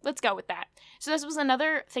thing. Let's go with that. So this was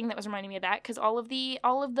another thing that was reminding me of that, because all of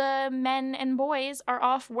the men and boys are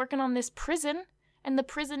off working on this prison, and the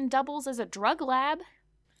prison doubles as a drug lab.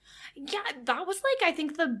 Yeah, that was like, I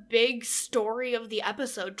think the big story of the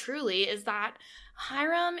episode, truly, is that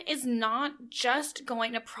Hiram is not just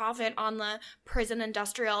going to profit on the prison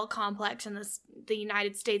industrial complex in the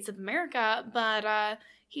United States of America, but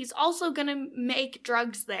he's also going to make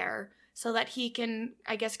drugs there, so that he can,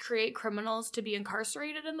 I guess, create criminals to be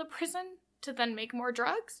incarcerated in the prison to then make more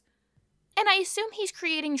drugs. And I assume he's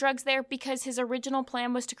creating drugs there because his original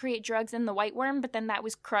plan was to create drugs in the White Worm, but then that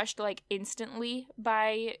was crushed, like, instantly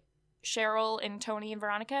by Cheryl and Tony and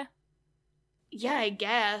Veronica? Yeah, I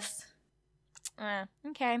guess.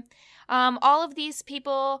 Okay. All of these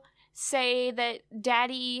people say that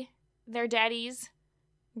their daddies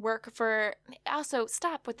work for... Also,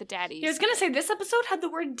 stop with the daddies. I was going to say, this episode had the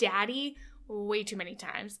word daddy way too many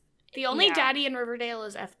times. The only daddy in Riverdale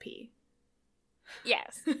is FP.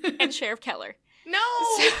 Yes. And Sheriff Keller. No!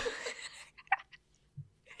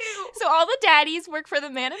 So all the daddies work for the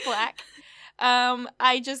Man in Black.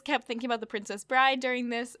 I just kept thinking about the Princess Bride during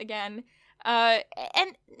this again. And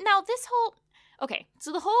now this whole... Okay,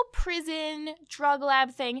 so the whole prison drug lab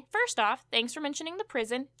thing. First off, thanks for mentioning the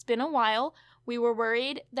prison. It's been a while. We were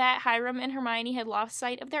worried that Hiram and Hermione had lost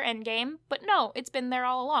sight of their endgame, but no, it's been there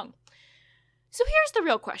all along. So here's the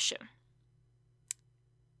real question.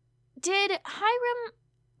 Did Hiram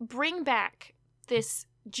bring back this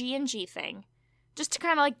G&G thing just to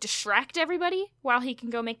kind of, like, distract everybody while he can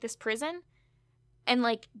go make this prison? And,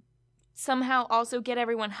 like, somehow also get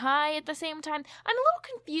everyone high at the same time? I'm a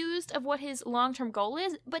little confused of what his long-term goal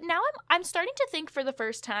is, but now I'm starting to think for the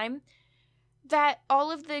first time that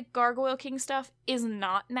all of the Gargoyle King stuff is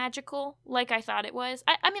not magical like I thought it was.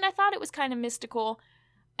 I mean, I thought it was kind of mystical,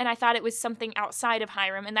 and I thought it was something outside of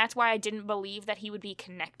Hiram, and that's why I didn't believe that he would be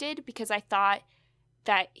connected, because I thought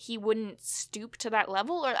that he wouldn't stoop to that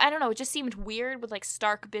level, or I don't know, it just seemed weird with, like,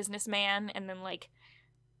 Stark businessman and then, like,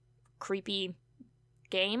 creepy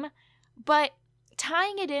game. But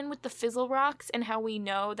tying it in with the Fizzle Rocks and how we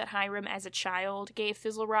know that Hiram as a child gave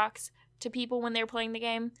Fizzle Rocks to people when they were playing the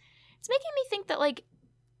game, it's making me think that, like,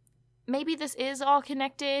 maybe this is all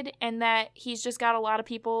connected and that he's just got a lot of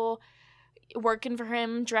people working for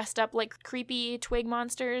him dressed up like creepy twig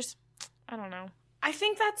monsters. I don't know. I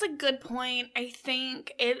think that's a good point. I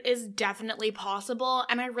think it is definitely possible,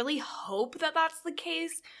 and I really hope that that's the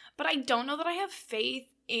case, but I don't know that I have faith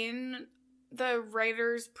in the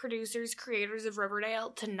writers, producers, creators of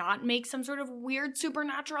Riverdale to not make some sort of weird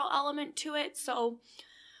supernatural element to it, so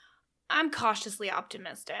I'm cautiously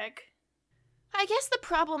optimistic. I guess the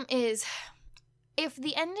problem is, if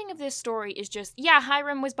the ending of this story is just, yeah,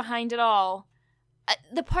 Hiram was behind it all,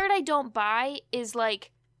 the part I don't buy is,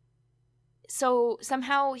 like, so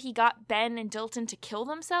somehow he got Ben and Dilton to kill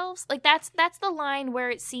themselves? Like, that's the line where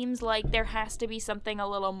it seems like there has to be something a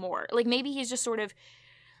little more. Like, maybe he's just sort of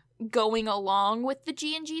going along with the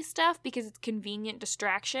G&G stuff because it's convenient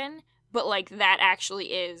distraction, but, like, that actually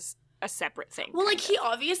is a separate thing. Well, like, he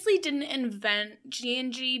obviously didn't invent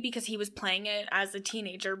G&G because he was playing it as a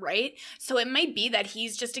teenager, right? So it might be that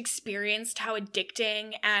he's just experienced how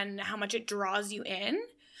addicting and how much it draws you in.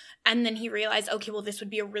 And then he realized, okay, well, this would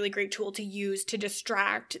be a really great tool to use to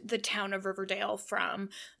distract the town of Riverdale from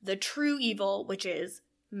the true evil, which is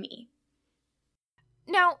me.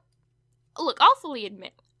 Now, look, I'll fully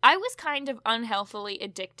admit, I was kind of unhealthily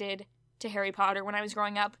addicted to Harry Potter when I was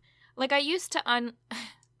growing up. Like, I used to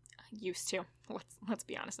let's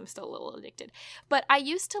be honest, I'm still a little addicted. But I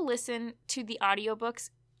used to listen to the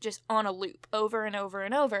audiobooks just on a loop over and over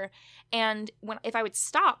and over. And if I would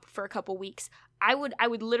stop for a couple weeks, I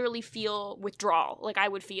would literally feel withdrawal. Like, I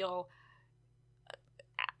would feel,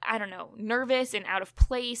 I don't know, nervous and out of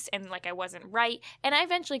place and like I wasn't right. And I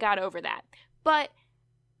eventually got over that. But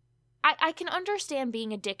I can understand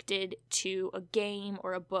being addicted to a game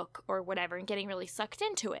or a book or whatever and getting really sucked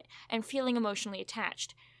into it and feeling emotionally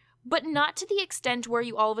attached. But not to the extent where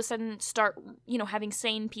you all of a sudden start, you know, having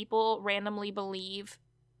sane people randomly believe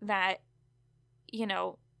that, you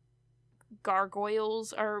know,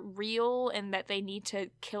 gargoyles are real and that they need to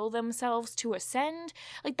kill themselves to ascend.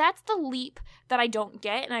 Like, that's the leap that I don't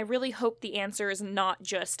get, and I really hope the answer is not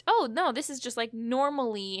just, oh, no, this is just, like,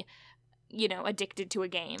 normally, you know, addicted to a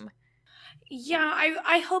game. Yeah,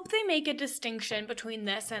 I hope they make a distinction between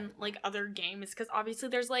this and, like, other games, because obviously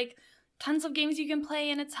there's, like, tons of games you can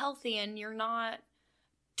play and it's healthy and you're not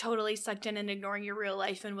totally sucked in and ignoring your real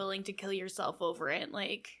life and willing to kill yourself over it.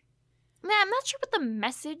 Like, man, I'm not sure what the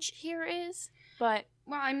message here is, but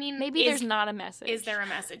well, I mean, maybe there's not a message. Is there a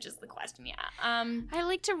message is the question, yeah. I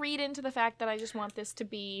like to read into the fact that I just want this to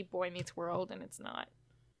be Boy Meets World, and it's not.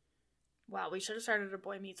 Wow, we should have started a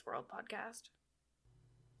Boy Meets World podcast.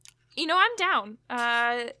 You know, I'm down.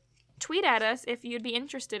 Tweet at us if you'd be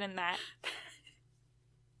interested in that.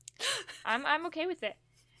 I'm okay with it.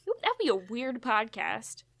 That'd be a weird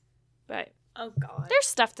podcast, but oh god, there's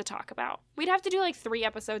stuff to talk about. We'd have to do like 3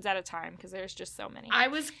 episodes at a time because there's just so many.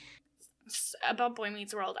 About Boy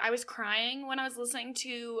Meets World, I was crying when I was listening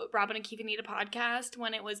to Robin and Kiva Need a Podcast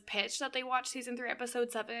when it was pitched that they watched season 3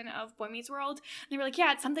 episode 7 of Boy Meets World, and they were like,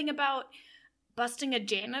 yeah, it's something about busting a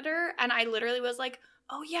janitor, and I literally was like,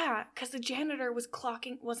 oh yeah, because the janitor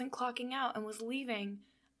wasn't clocking out and was leaving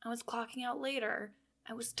and was clocking out later.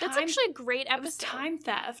 That's actually a great episode. It was time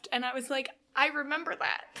theft, and I was like, I remember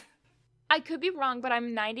that. I could be wrong, but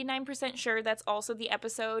I'm 99% sure that's also the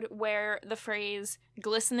episode where the phrase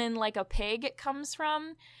 "glistening like a pig" comes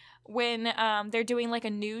from, when they're doing like a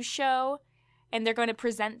news show, and they're going to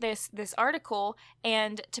present this article,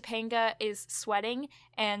 and Topanga is sweating,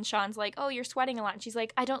 and Sean's like, oh, you're sweating a lot. And she's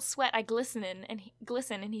like, I don't sweat, I glisten. And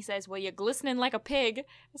he says, well, you're glistening like a pig.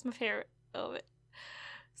 That's my favorite. I love it.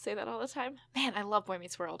 Say that all the time. Man, I love Boy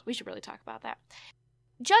Meets World. We should really talk about that.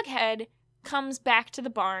 Jughead comes back to the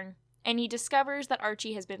barn, and he discovers that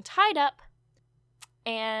Archie has been tied up,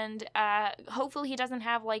 and hopefully he doesn't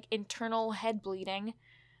have, like, internal head bleeding.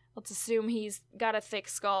 Let's assume he's got a thick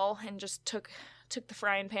skull and just took the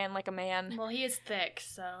frying pan like a man. Well, he is thick,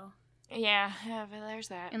 so... Yeah, but there's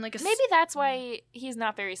that. And like maybe that's why he's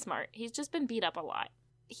not very smart. He's just been beat up a lot.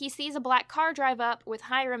 He sees a black car drive up with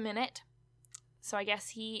Hiram in it, so I guess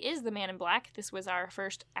he is the man in black. This was our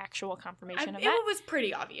first actual confirmation of that. It was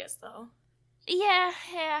pretty obvious, though. Yeah,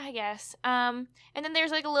 I guess. And then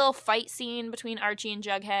there's like a little fight scene between Archie and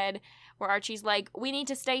Jughead, where Archie's like, we need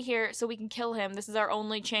to stay here so we can kill him. This is our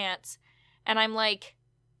only chance. And I'm like,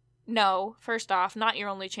 no, first off, not your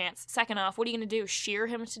only chance. Second off, what are you going to do? Shear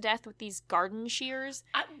him to death with these garden shears?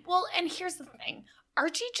 Well, and here's the thing.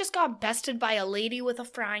 Archie just got bested by a lady with a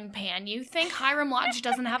frying pan. You think Hiram Lodge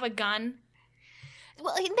doesn't have a gun?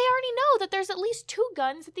 Well, they already know that there's at least 2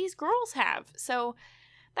 guns that these girls have. So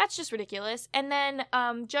that's just ridiculous. And then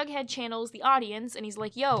Jughead channels the audience, and he's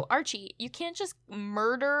like, yo, Archie, you can't just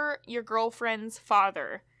murder your girlfriend's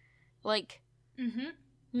father. Like,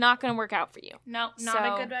 not gonna work out for you. No,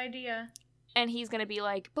 not a good idea. And he's gonna be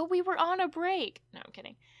like, but we were on a break. No, I'm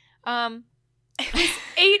kidding. It was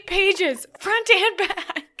 8 pages, front and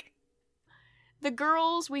back. The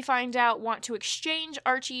girls, we find out, want to exchange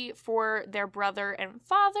Archie for their brother and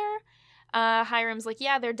father. Hiram's like,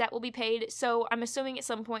 yeah, their debt will be paid. So I'm assuming at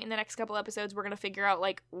some point in the next couple episodes, we're going to figure out,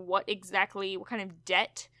 like, what kind of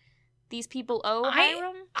debt these people owe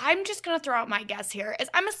Hiram. I'm just going to throw out my guess here.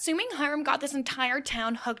 I'm assuming Hiram got this entire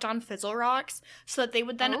town hooked on Fizzle Rocks so that they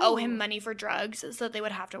would then owe him money for drugs so that they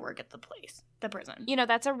would have to work at the prison. You know,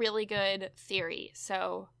 that's a really good theory.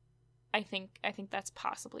 So I think that's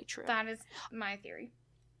possibly true. That is my theory.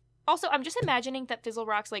 Also, I'm just imagining that Fizzle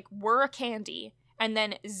Rocks, like, were a candy, and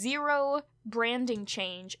then 0 branding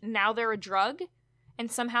change. Now they're a drug,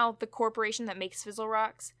 and somehow the corporation that makes Fizzle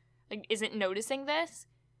Rocks, like, isn't noticing this.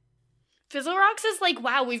 Fizzle Rocks is like,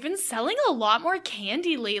 wow, we've been selling a lot more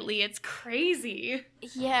candy lately. It's crazy.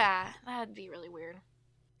 Yeah, that'd be really weird.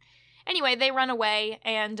 Anyway, they run away,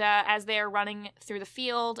 and as they're running through the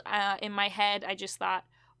field, in my head, I just thought,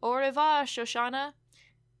 au revoir, Shoshana.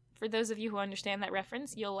 For those of you who understand that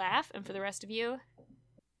reference, you'll laugh, and for the rest of you...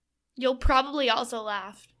 You'll probably also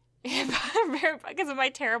laugh. Because of my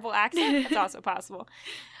terrible accent. That's also possible.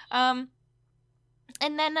 And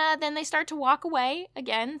then they start to walk away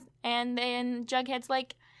again, and then Jughead's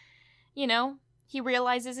like, you know, he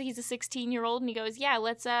realizes he's a 16-year-old, and he goes, yeah,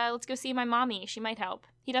 let's go see my mommy. She might help.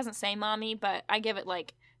 He doesn't say mommy, but I give it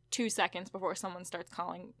like 2 seconds before someone starts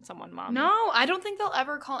calling someone mommy. No, I don't think they'll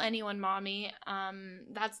ever call anyone mommy.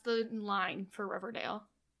 That's the line for Riverdale.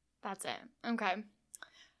 That's it. Okay.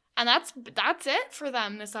 And that's it for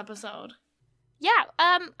them this episode. Yeah,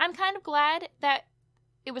 I'm kind of glad that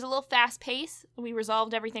it was a little fast-paced. We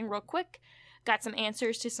resolved everything real quick, got some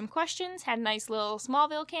answers to some questions, had a nice little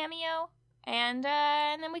Smallville cameo, and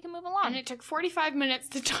then we can move along. And it took 45 minutes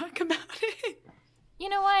to talk about it. You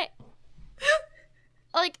know what?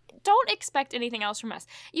 Like, don't expect anything else from us.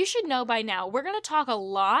 You should know by now, we're going to talk a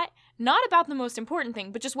lot, not about the most important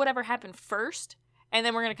thing, but just whatever happened first, and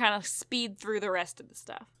then we're going to kind of speed through the rest of the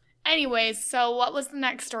stuff. Anyways, so what was the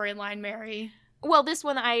next storyline, Mary? Well, this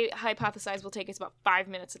one I hypothesize will take us about 5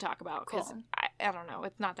 minutes to talk about, because cool. I don't know,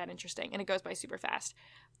 it's not that interesting, and it goes by super fast.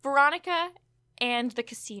 Veronica and the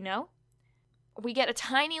casino. We get a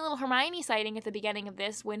tiny little Hermione sighting at the beginning of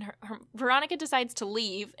this when Veronica decides to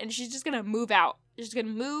leave, and she's just going to move out. She's going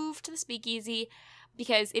to move to the speakeasy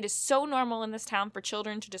because it is so normal in this town for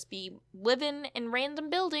children to just be living in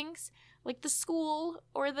random buildings, like the school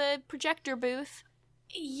or the projector booth.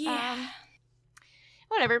 Yeah.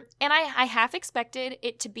 Whatever. And I half expected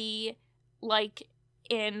it to be like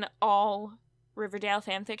in all Riverdale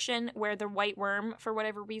fanfiction where the White Worm, for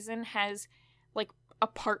whatever reason, has like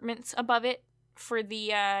apartments above it for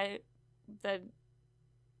the I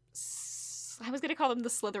was going to call them the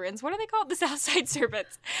Slytherins. What are they called? The Southside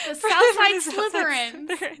Servants. The Southside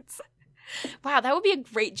Slytherins. Wow, that would be a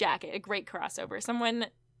great jacket, a great crossover. Someone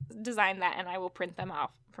design that and I will print them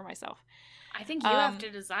off for myself. I think you have to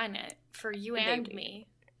design it for you and me.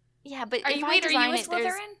 Yeah, but are you a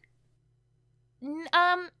Slytherin?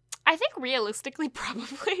 I think realistically,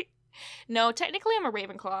 probably. No, technically I'm a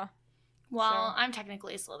Ravenclaw. Well, so. I'm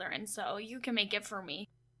technically a Slytherin, so you can make it for me.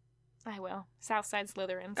 I will. Southside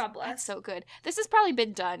Slytherins. God bless. That's so good. This has probably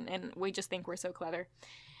been done, and we just think we're so clever.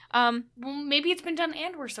 Well, maybe it's been done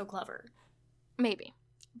and we're so clever. Maybe.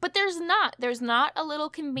 But there's not. There's not a little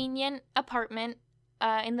convenient apartment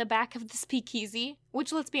in the back of the speakeasy,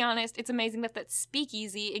 which, let's be honest, it's amazing that that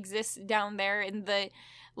speakeasy exists down there in the,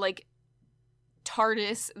 like,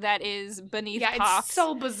 TARDIS that is beneath Pops. Yeah, it's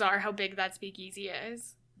so bizarre how big that speakeasy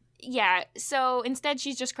is. Yeah, so instead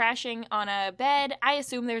she's just crashing on a bed. I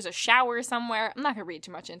assume there's a shower somewhere. I'm not going to read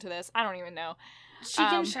too much into this. I don't even know. She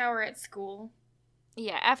can shower at school.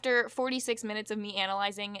 Yeah, after 46 minutes of me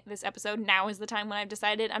analyzing this episode, now is the time when I've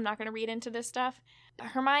decided I'm not going to read into this stuff.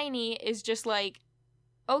 Hermione is just like,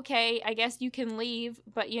 okay, I guess you can leave,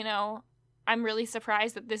 but, you know, I'm really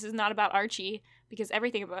surprised that this is not about Archie, because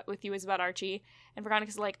everything with you is about Archie. And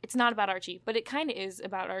Veronica's like, it's not about Archie, but it kind of is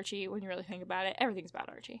about Archie when you really think about it. Everything's about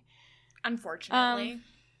Archie. Unfortunately.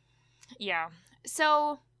 Yeah.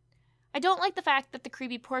 So, I don't like the fact that the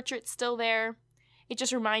creepy portrait's still there. It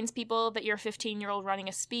just reminds people that you're a 15-year-old running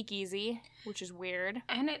a speakeasy, which is weird.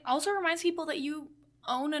 And it also reminds people that you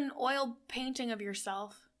own an oil painting of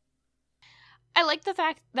yourself. I like the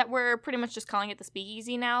fact that we're pretty much just calling it the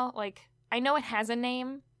speakeasy now. Like, I know it has a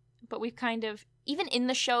name, but we've kind of, even in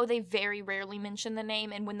the show, they very rarely mention the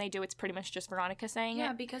name, and when they do, it's pretty much just Veronica saying it.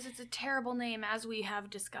 Yeah, because it's a terrible name, as we have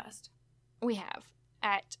discussed. We have,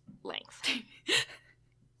 at length.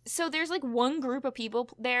 So there's, like, one group of people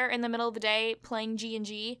there in the middle of the day playing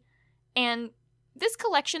G&G, and this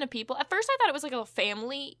collection of people, at first I thought it was, like, a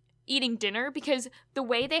family eating dinner, because the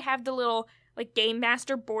way they have the little, like, Game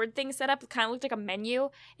Master board thing set up, it kind of looked like a menu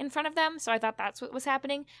in front of them, so I thought that's what was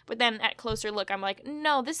happening. But then at closer look, I'm like,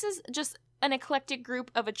 no, this is just an eclectic group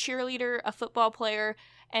of a cheerleader, a football player,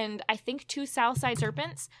 and I think 2 Southside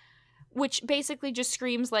Serpents, which basically just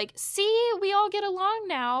screams like, see, we all get along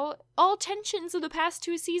now. All tensions of the past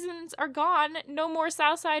 2 seasons are gone. No more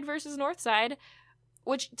Southside versus Northside.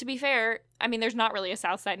 Which, to be fair, I mean, there's not really a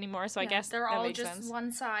Southside anymore, so I guess they're that all makes just sense.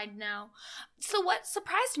 one side now. So what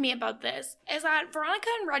surprised me about this is that Veronica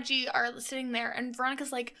and Reggie are sitting there, and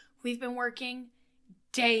Veronica's like, we've been working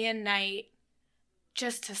day and night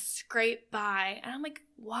just to scrape by. And I'm like,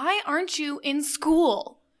 why aren't you in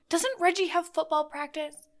school? Doesn't Reggie have football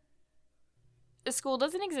practice? The school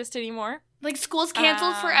doesn't exist anymore. Like, school's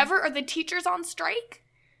canceled forever? Are the teachers on strike?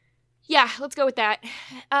 Yeah, let's go with that.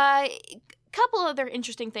 Couple other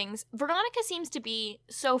interesting things. Veronica seems to be,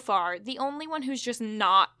 so far, the only one who's just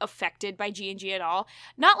not affected by G&G at all.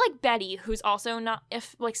 Not like Betty, who's also not,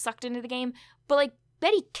 sucked into the game, but, like,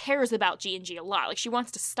 Betty cares about G&G a lot. Like, she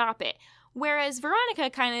wants to stop it. Whereas Veronica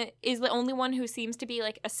kind of is the only one who seems to be,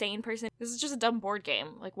 like, a sane person. This is just a dumb board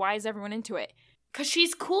game. Like, why is everyone into it? Because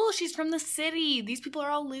she's cool. She's from the city. These people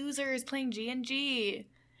are all losers playing G&G.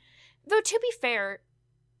 Though, to be fair,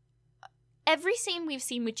 every scene we've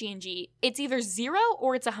seen with G&G, it's either 0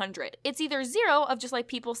 or it's 100. It's either 0 of just, like,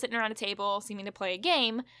 people sitting around a table seeming to play a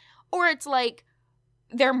game, or it's, like,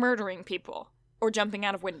 they're murdering people or jumping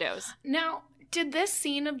out of windows. Now, did this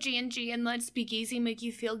scene of G&G and the speakeasy make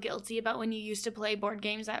you feel guilty about when you used to play board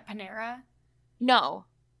games at Panera? No.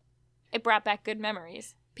 It brought back good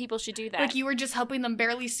memories. People should do that. Like, you were just helping them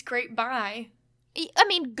barely scrape by. I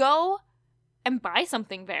mean, go and buy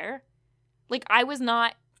something there. Like, I was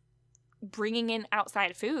not bringing in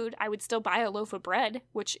outside food. I would still buy a loaf of bread,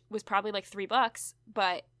 which was probably like $3,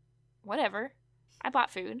 but whatever. I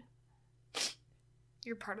bought food.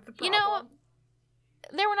 You're part of the problem. You know,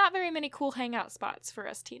 there were not very many cool hangout spots for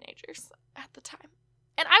us teenagers at the time.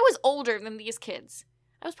 And I was older than these kids.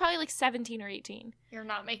 I was probably like 17 or 18. You're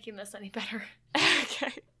not making this any better.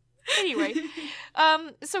 Okay. Anyway,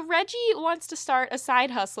 so Reggie wants to start a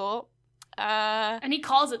side hustle. And he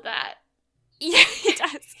calls it that. Yeah, he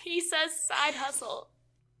does. He says side hustle.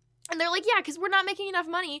 And they're like, yeah, because we're not making enough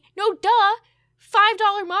money. No, duh. $5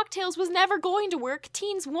 mocktails was never going to work.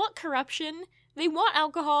 Teens want corruption. They want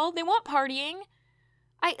alcohol. They want partying.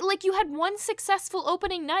 You had one successful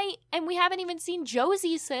opening night, and we haven't even seen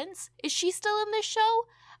Josie since. Is she still in this show?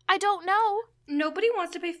 I don't know. Nobody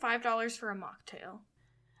wants to pay $5 for a mocktail.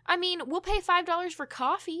 I mean, we'll pay $5 for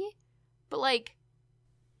coffee, but, like...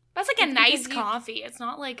 That's like a nice coffee. It's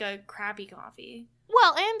not like a crappy coffee.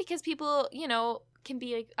 Well, and because people, you know, can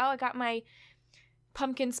be like, oh, I got my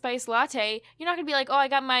pumpkin spice latte. You're not going to be like, oh, I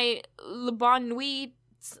got my Le Bon Nuit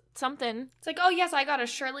something. It's like, oh, yes, I got a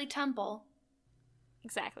Shirley Temple.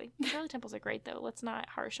 Exactly. Shirley Temples are great, though. Let's not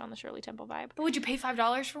harsh on the Shirley Temple vibe. But would you pay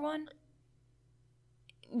 $5 for one?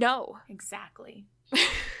 No. Exactly.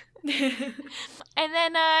 And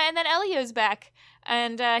then Elio's back,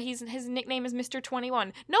 and his nickname is Mr.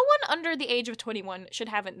 21. No one under the age of 21 should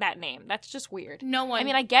have that name. That's just weird. No one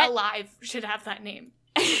I get alive should have that name.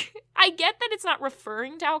 I get that it's not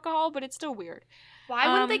referring to alcohol, but it's still weird.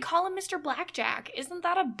 Why wouldn't they call him Mr. Blackjack? Isn't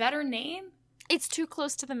that a better name? It's too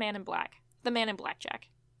close to the Man in Black. The Man in Blackjack.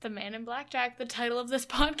 The Man in Blackjack, the title of this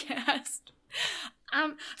podcast.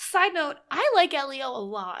 Side note, I like Elio a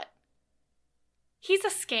lot. He's a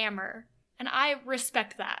scammer, and I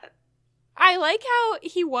respect that. I like how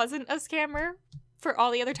he wasn't a scammer for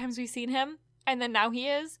all the other times we've seen him, and then now he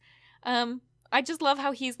is. I just love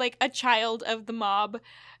how he's like a child of the mob.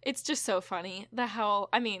 It's just so funny. Not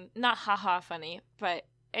haha funny, but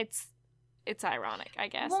it's ironic, I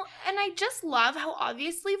guess. Well, and I just love how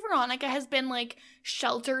obviously Veronica has been like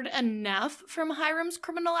sheltered enough from Hiram's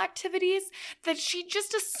criminal activities that she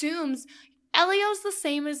just assumes Elio's the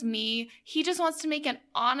same as me. He just wants to make an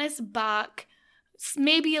honest buck,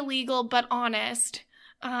 maybe illegal, but honest.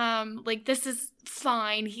 This is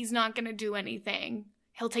fine. He's not going to do anything.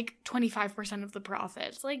 He'll take 25% of the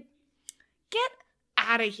profits. Like, get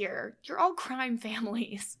out of here. You're all crime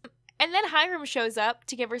families. And then Hiram shows up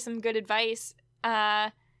to give her some good advice.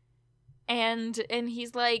 And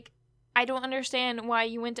he's like, I don't understand why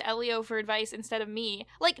you went to Elio for advice instead of me.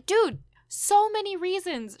 Like, dude, so many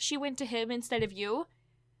reasons she went to him instead of you.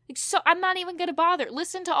 Like, so I'm not even going to bother.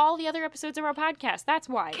 Listen to all the other episodes of our podcast. That's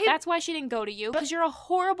why. Okay, that's why she didn't go to you, because you're a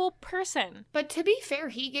horrible person. But to be fair,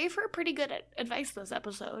 he gave her pretty good advice this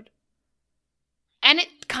episode. And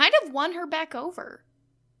it kind of won her back over.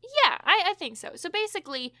 Yeah, I think so. So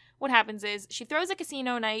basically, what happens is she throws a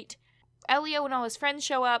casino night. Elio and all his friends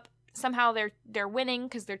show up. Somehow they're winning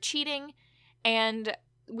because they're cheating, and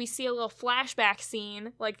we see a little flashback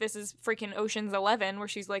scene, like this is freaking Ocean's 11, where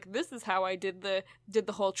she's like, "This is how I did the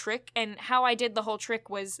whole trick," and how I did the whole trick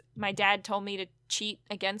was my dad told me to cheat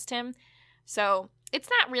against him. So it's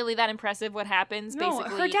not really that impressive what happens. No,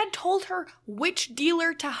 basically, her dad told her which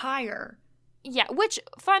dealer to hire. Yeah, which,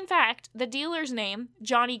 fun fact, the dealer's name,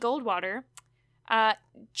 Johnny Goldwater,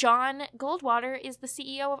 John Goldwater is the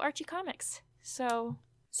CEO of Archie Comics. So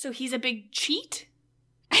he's a big cheat?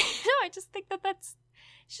 No, I just think that's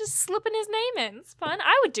just slipping his name in. It's fun.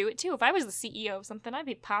 I would do it too. If I was the CEO of something, I'd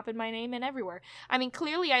be popping my name in everywhere. I mean,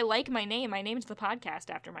 clearly I like my name. I named the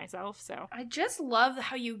podcast after myself, so. I just love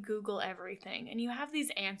how you Google everything, and you have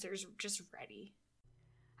these answers just ready.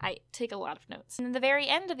 I take a lot of notes. And at the very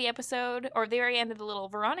end of the episode, or the very end of the little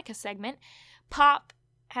Veronica segment, Pop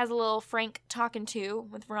has a little frank talking to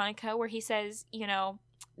with Veronica where he says,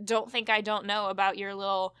 don't think I don't know about your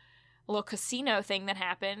little casino thing that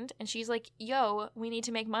happened. And she's like, yo, we need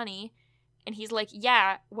to make money. And he's like,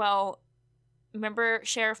 yeah, well, remember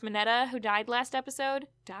Sheriff Mineta who died last episode?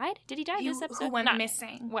 Died? Did he die this episode? Who went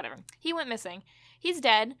missing. Whatever. He went missing. He's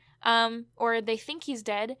dead. Or they think he's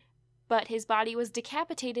dead. But his body was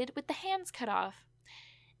decapitated with the hands cut off.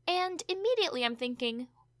 And immediately I'm thinking,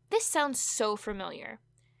 this sounds so familiar.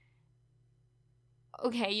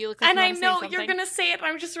 Okay, you look like and you I know say you're going to say it, and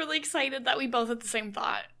I'm just really excited that we both had the same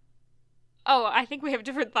thought. Oh, I think we have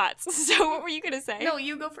different thoughts. So what were you going to say? No,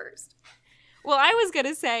 you go first. Well, I was going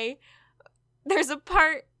to say, there's a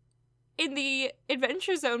part in the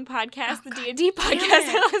Adventure Zone podcast, the D&D podcast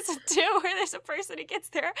I listen to, where there's a person who gets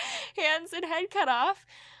their hands and head cut off.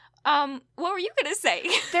 What were you gonna say?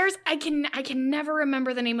 I can never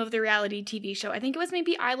remember the name of the reality TV show. I think it was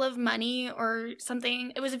maybe I Love Money or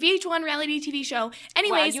something. It was a VH1 reality TV show.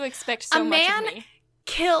 Anyways, wow, you expect so much of me. A man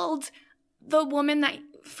killed the woman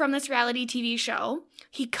from this reality TV show.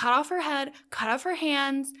 He cut off her head, cut off her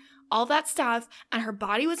hands, all that stuff, and her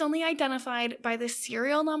body was only identified by the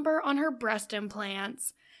serial number on her breast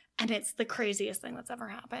implants. And it's the craziest thing that's ever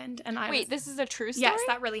happened. And Wait, this is a true story? Yes,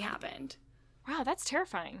 that really happened. Wow, that's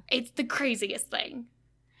terrifying. It's the craziest thing.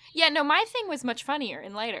 Yeah, no, my thing was much funnier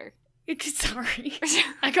and lighter. Sorry.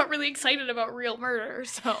 I got really excited about real murder,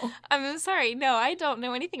 so. I'm sorry. No, I don't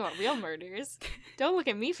know anything about real murders. Don't look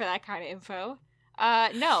at me for that kind of info.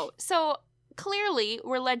 No. So, clearly,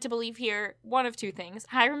 we're led to believe here one of two things.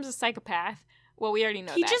 Hiram's a psychopath. Well, we already know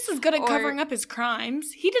that. He just is good at covering up his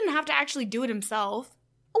crimes. He didn't have to actually do it himself.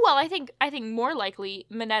 Well, I think more likely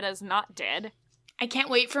Mineta's not dead. I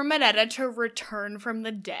can't wait for Mineta to return from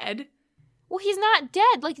the dead. Well, he's not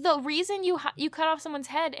dead. Like, the reason you cut off someone's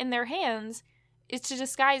head and their hands is to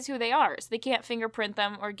disguise who they are. So they can't fingerprint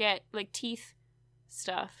them or get, like, teeth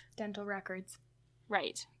stuff. Dental records.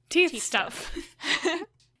 Right. Teeth stuff.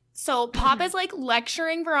 So Pop is, like,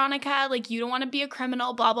 lecturing Veronica, like, you don't want to be a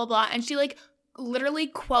criminal, blah, blah, blah. And she, like, literally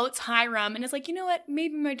quotes Hiram and is like, you know what?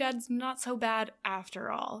 Maybe my dad's not so bad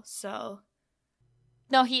after all, so...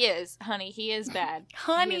 No, he is, honey. He is bad.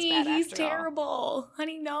 Honey, he's after all. terrible.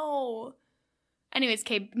 Honey, no. Anyways,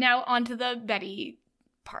 okay, now on to the Betty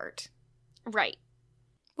part. Right.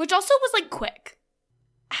 Which also was, like, quick.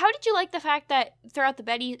 How did you like the fact that throughout the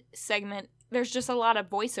Betty segment, there's just a lot of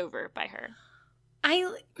voiceover by her?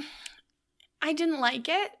 I didn't like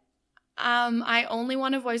it. I only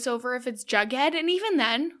want a voiceover if it's Jughead, and even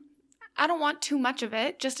then, I don't want too much of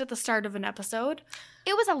it, just at the start of an episode.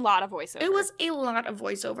 It was a lot of voiceover. It was a lot of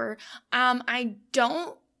voiceover. I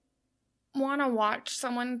don't want to watch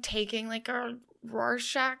someone taking, like, a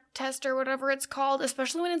Rorschach test or whatever it's called,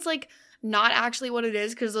 especially when it's, like, not actually what it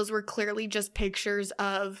is, because those were clearly just pictures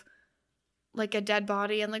of, like, a dead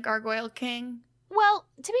body and the Gargoyle King. Well,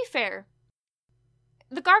 to be fair,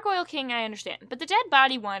 the Gargoyle King I understand, but the dead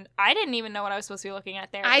body one, I didn't even know what I was supposed to be looking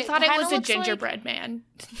at there. I thought it was a looks gingerbread man.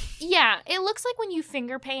 Yeah, it looks like when you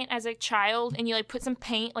finger paint as a child and you, like, put some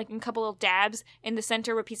paint, like, in a couple little dabs in the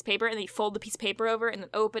center of a piece of paper, and then you fold the piece of paper over and then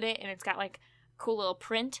open it, and it's got, like, a cool little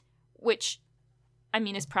print, which, I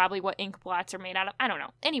mean, is probably what ink blots are made out of. I don't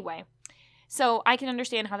know. Anyway, so I can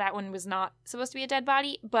understand how that one was not supposed to be a dead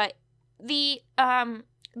body, but the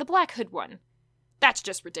Black Hood one, that's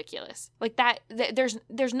just ridiculous. Like,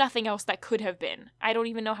 there's nothing else that could have been. I don't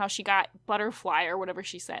even know how she got butterfly or whatever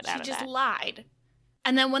she said out of that. She just lied.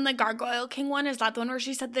 And then when the Gargoyle King one, is that the one where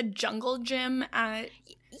she said the jungle gym?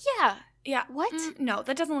 Yeah. Yeah. What? No,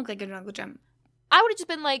 that doesn't look like a jungle gym. I would have just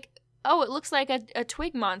been like, oh, it looks like a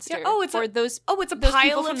twig monster. Yeah, oh, it's those it's a those pile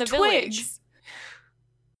people of from the twigs. village.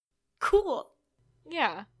 Cool.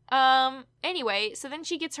 Yeah. Anyway, so then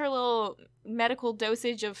she gets her little medical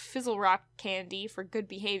dosage of Fizzle Rock candy for good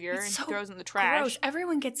behavior and so throws in the trash. Gross.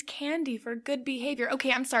 Everyone gets candy for good behavior.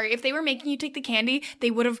 Okay, I'm sorry. If they were making you take the candy, they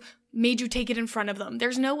would have made you take it in front of them.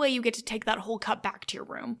 There's no way you get to take that whole cup back to your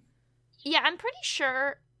room. Yeah, I'm pretty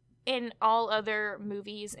sure in all other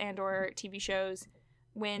movies and or TV shows,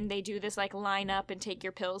 when they do this, like, line up and take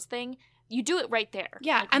your pills thing, you do it right there.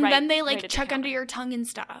 Yeah, like, and right, then they, like, right chuck under your tongue and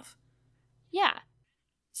stuff. Yeah.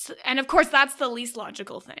 So, and of course, that's the least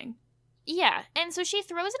logical thing. Yeah, and so she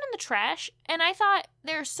throws it in the trash, and I thought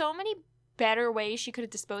there are so many better ways she could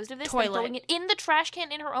have disposed of this than throwing it in the trash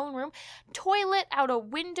can in her own room. Toilet, out a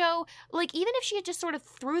window. Like, even if she had just sort of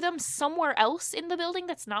threw them somewhere else in the building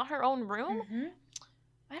that's not her own room. Mm-hmm.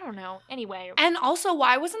 I don't know. Anyway. And also,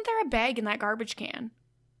 why wasn't there a bag in that garbage can?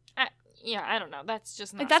 Yeah, I don't know. That's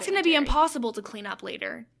just not like, that's going to be sanitary. impossible to clean up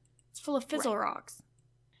later. It's full of fizzle rocks.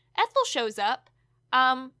 Ethel shows up.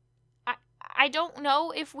 I don't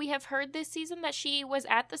know if we have heard this season that she was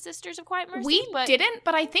at the Sisters of Quiet Mercy. We didn't,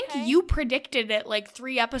 but I think you predicted it like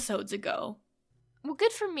 3 episodes ago. Well,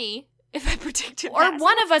 good for me if I predicted or that. Or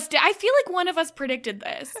one of us did. I feel like one of us predicted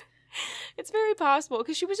this. It's very possible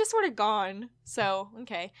because she was just sort of gone. So,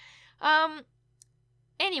 okay.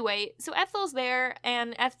 Anyway, so Ethel's there,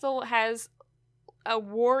 and Ethel has a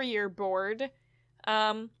warrior board,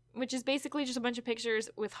 which is basically just a bunch of pictures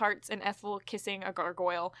with hearts and Ethel kissing a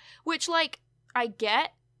gargoyle, which, like, I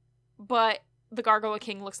get, but the Gargoyle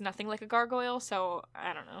King looks nothing like a gargoyle, so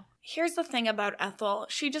I don't know. Here's the thing about Ethel.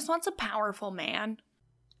 She just wants a powerful man.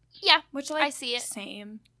 Yeah, which, like, I see it.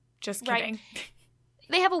 Same. Just kidding. Right.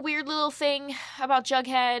 They have a weird little thing about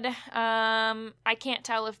Jughead. I can't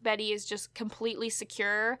tell if Betty is just completely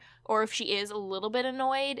secure or if she is a little bit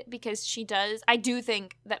annoyed because she does. I do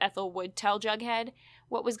think that Ethel would tell Jughead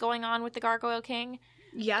what was going on with the Gargoyle King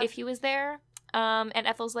if he was there. And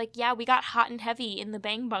Ethel's like, yeah, we got hot and heavy in the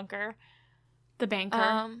bang bunker. The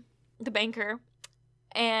banker. The banker.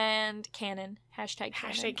 And canon. Hashtag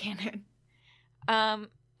canon.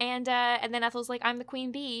 And then Ethel's like, I'm the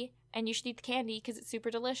queen bee. And you should eat the candy because it's super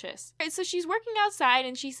delicious. Right, so she's working outside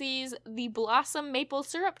and she sees the Blossom maple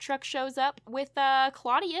syrup truck shows up with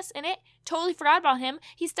Claudius in it. Totally forgot about him.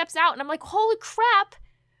 He steps out and I'm like, holy crap!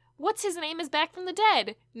 What's his name is back from the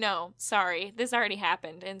dead? No, sorry. This already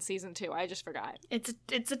happened in season 2. I just forgot.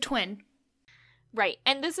 It's a twin. Right.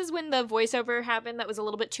 And this is when the voiceover happened that was a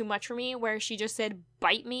little bit too much for me, where she just said,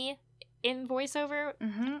 bite me in voiceover.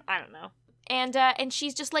 Mm-hmm. I don't know. And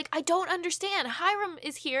she's just like, I don't understand. Hiram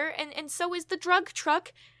is here, and so is the drug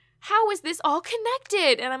truck. How is this all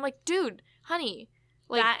connected? And I'm like, dude, honey,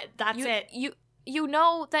 like that's it. You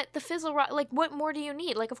know that the fizzle rock. Like, what more do you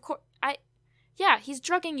need? Like, of course, he's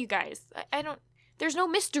drugging you guys. I don't. There's no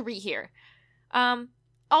mystery here.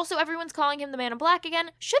 Also, everyone's calling him the Man in Black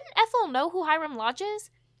again. Shouldn't Ethel know who Hiram Lodge is?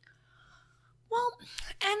 Well,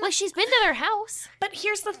 and like, she's been to their house. But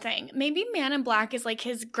here's the thing. Maybe Man in Black is like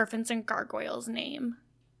his Griffins and Gargoyles name.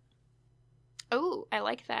 Oh, I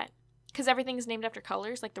like that. Because everything's named after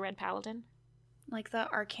colors, like the Red Paladin. Like the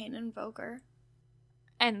Arcane Invoker.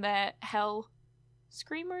 And the Hell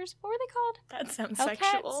screamers. What were they called? That sounds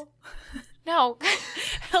Hellcats? sexual. No.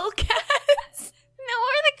 Hellcats? No,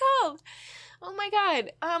 what are they called? Oh my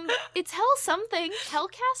god. It's Hell something.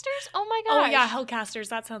 Hellcasters? Oh my gosh. Oh yeah, Hellcasters.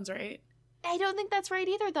 That sounds right. I don't think that's right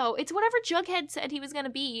either, though. It's whatever Jughead said he was going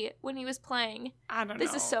to be when he was playing. I don't know.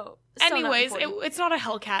 This is so Anyways, not important. it's not a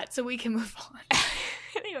Hellcat, so we can move on.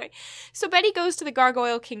 Anyway, so Betty goes to the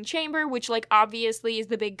Gargoyle King chamber, which, like, obviously is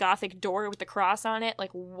the big gothic door with the cross on it.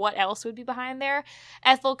 Like, what else would be behind there?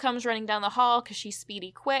 Ethel comes running down the hall because she's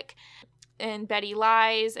speedy quick. And Betty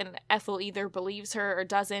lies, and Ethel either believes her or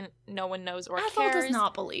doesn't. No one knows or Ethel cares. does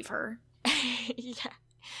not believe her. Yeah.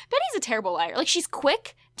 Betty's a terrible liar. Like, she's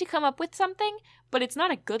quick to come up with something, but it's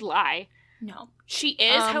not a good lie. No. She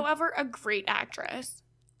is, however, a great actress.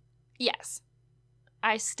 Yes.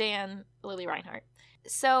 I stan Lily Reinhart.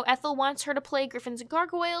 So Ethel wants her to play Griffins and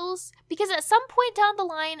Gargoyles, because at some point down the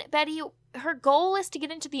line, Betty, her goal is to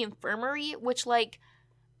get into the infirmary, which, like,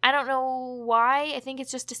 I don't know why. I think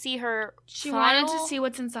it's just to see her She file. wanted to see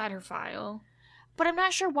what's inside her file. But I'm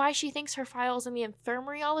not sure why she thinks her file's in the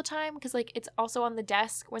infirmary all the time, because, like, it's also on the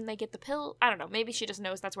desk when they get the pill. I don't know. Maybe she just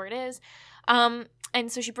knows that's where it is. And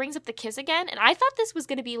so she brings up the kiss again, and I thought this was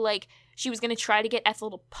going to be, like, she was going to try to get Ethel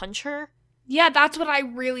to punch her. Yeah, that's what I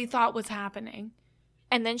really thought was happening.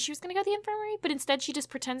 And then she was going to go to the infirmary, but instead she just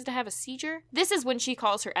pretends to have a seizure. This is when she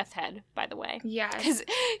calls her F-head, by the way. Yes.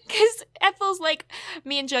 Because Ethel's like,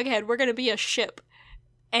 me and Jughead, we're going to be a ship,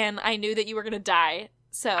 and I knew that you were going to die.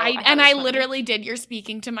 So I literally did. You're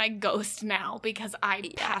speaking to my ghost now because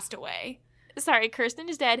I passed away. Sorry, Kirsten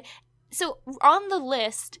is dead. So on the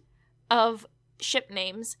list of ship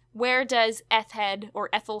names, where does F-head or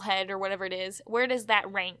Ethelhead or whatever it is, where does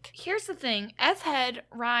that rank? Here's the thing. F-head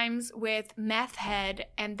rhymes with meth head,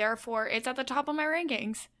 and therefore it's at the top of my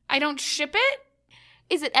rankings. I don't ship it.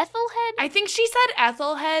 Is it Ethelhead? I think she said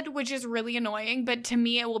Ethelhead, which is really annoying, but to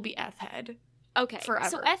me it will be F-head. Okay. Forever.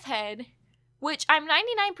 So F-head, which I'm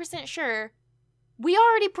 99% sure we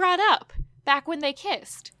already brought up back when they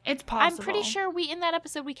kissed. It's possible. I'm pretty sure in that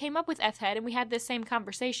episode we came up with F-head and we had this same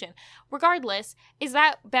conversation. Regardless, is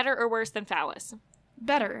that better or worse than phallus?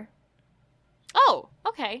 Better. Oh,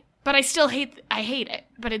 okay. But I still hate it,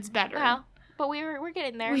 but it's better. Well, but we're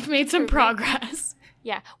getting there. We've made some progress.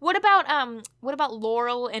 Yeah. What about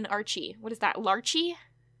Laurel and Archie? What is that? Larchie?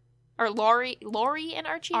 Or Laurie and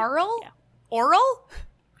Archie? Arl? Yeah. Oral?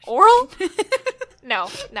 Oral? No.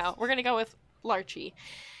 We're going to go with Larchie.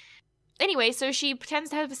 Anyway, so she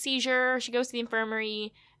pretends to have a seizure. She goes to the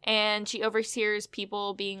infirmary, and she overhears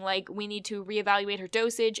people being like, we need to reevaluate her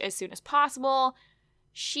dosage as soon as possible.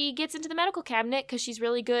 She gets into the medical cabinet because she's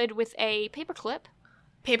really good with a paperclip.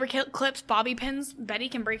 Paper clips, bobby pins. Betty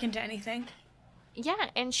can break into anything.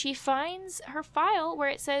 Yeah, and she finds her file where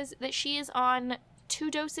it says that she is on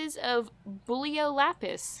 2 doses of Bulio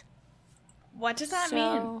Lapis. What does that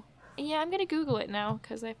mean? Yeah, I'm going to Google it now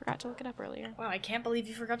because I forgot to look it up earlier. Wow, I can't believe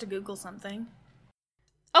you forgot to Google something.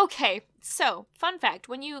 Okay, so, fun fact.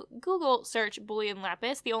 When you Google search Boolean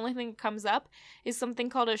Lapis, the only thing that comes up is something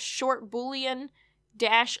called a short Boolean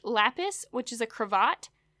 -lapis, which is a cravat.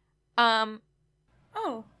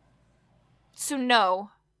 Oh. So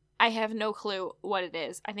no, I have no clue what it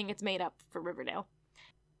is. I think it's made up for Riverdale.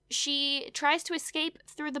 She tries to escape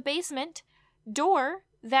through the basement door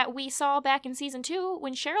that we saw back in season 2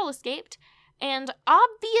 when Cheryl escaped, and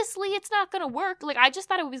obviously it's not gonna work. Like, I just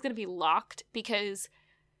thought it was gonna be locked because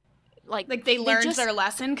like they learned their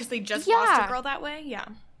lesson because they just lost a girl that way. Yeah,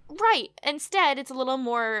 right. Instead, it's a little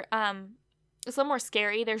more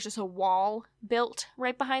scary. There's just a wall built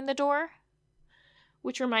right behind the door,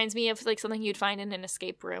 which reminds me of like something you'd find in an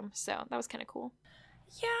escape room. So that was kind of cool.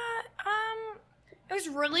 Yeah, it was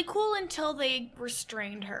really cool until they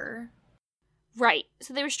restrained her. Right.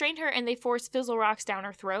 So they restrained her and they forced Fizzle Rocks down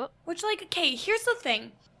her throat. Which, like, okay, here's the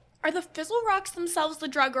thing. Are the Fizzle Rocks themselves the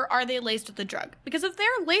drug, or are they laced with the drug? Because if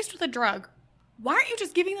they're laced with a drug, why aren't you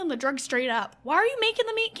just giving them the drug straight up? Why are you making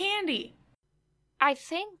them eat candy? I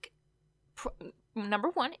think, number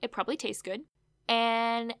one, it probably tastes good.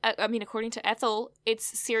 And, I mean, according to Ethel, it's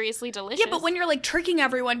seriously delicious. Yeah, but when you're, like, tricking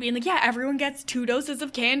everyone, being like, yeah, everyone gets 2 doses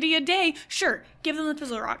of candy a day, sure, give them the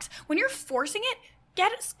Fizzle Rocks. When you're forcing it,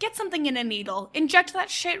 get something in a needle. Inject that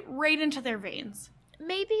shit right into their veins.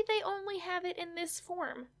 Maybe they only have it in this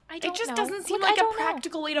form. I don't know. It just doesn't seem like a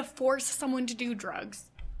practical way to force someone to do drugs.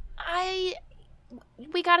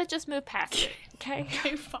 We gotta just move past it, okay?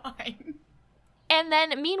 Okay, fine. And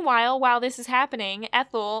then, meanwhile, while this is happening,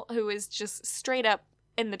 Ethel, who is just straight up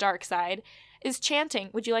in the dark side, is chanting.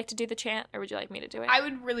 Would you like to do the chant, or would you like me to do it? I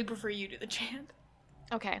would really prefer you do the chant.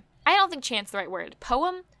 Okay. I don't think chant's the right word.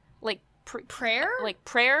 Poem? Like, prayer? Like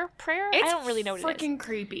prayer? It's I don't really know what it is. Freaking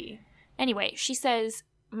creepy. Anyway, she says,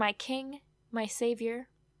 "My king, my savior,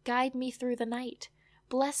 guide me through the night.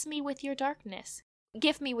 Bless me with your darkness.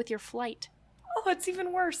 Gift me with your flight." Oh, it's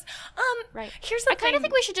even worse. Right. Here's the I thing. kind of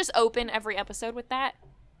think we should just open every episode with that.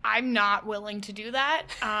 I'm not willing to do that.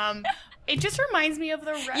 It just reminds me of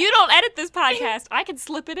the... You don't edit this podcast. I can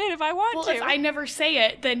slip it in if I want to. Well, if I never say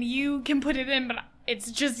it, then you can put it in, but it's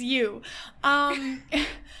just you.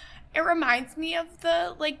 It reminds me of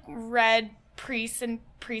the, like, red priests and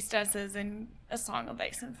priestesses in A Song of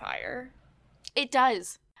Ice and Fire. It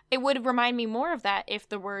does. It would remind me more of that if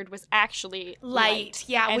the word was actually light.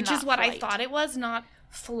 Yeah, which is what flight. I thought it was, not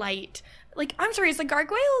flight. Like, I'm sorry, is the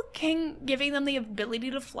Gargoyle King giving them the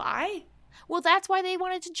ability to fly? Well, that's why they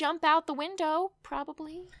wanted to jump out the window,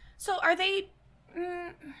 probably. So are they...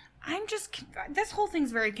 this whole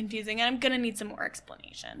thing's very confusing, and I'm gonna need some more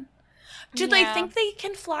explanation. Do they think they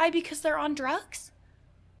can fly because they're on drugs?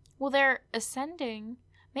 Well, they're ascending.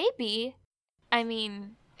 Maybe. I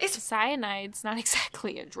mean... cyanide's not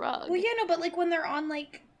exactly a drug. Well, yeah, no, but, like, when they're on,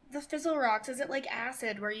 like, the Fizzle Rocks, is it like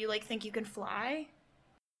acid where you, like, think you can fly?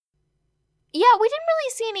 Yeah, we didn't really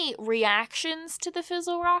see any reactions to the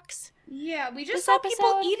Fizzle Rocks. Yeah, we just saw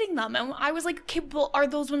people eating them, and I was like, okay, well, are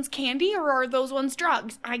those ones candy or are those ones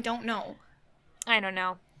drugs? I don't know.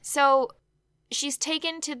 So, she's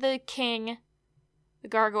taken to the king, the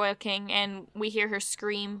Gargoyle King, and we hear her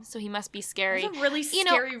scream, so he must be scary. It's a really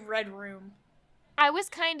scary red room. I was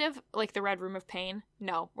kind of like the Red Room of Pain.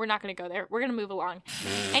 No, we're not going to go there. We're going to move along.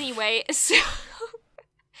 Anyway, so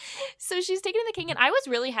she's taken to the king, and I was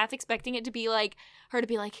really half expecting it to be like, her to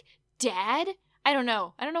be like, Dad? I don't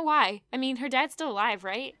know why. I mean, her dad's still alive,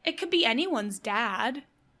 right? It could be anyone's dad.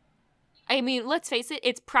 I mean, let's face it,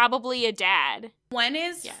 it's probably a dad. When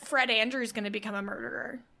is Fred Andrews going to become a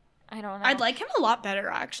murderer? I don't know. I'd like him a lot better,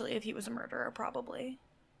 actually, if he was a murderer, probably.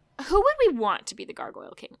 Who would we want to be the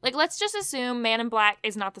Gargoyle King? Like, let's just assume Man in Black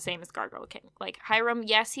is not the same as Gargoyle King. Like, Hiram,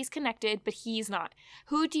 yes, he's connected, but he's not.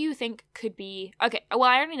 Who do you think could be... Okay, well,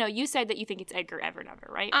 I already know. You said that you think it's Edgar Evernever,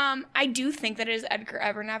 right? I do think that it is Edgar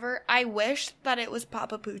Evernever. I wish that it was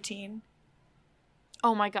Papa Poutine.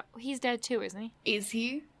 Oh my god. He's dead too, isn't he? Is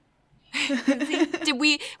he?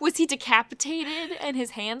 Was he decapitated and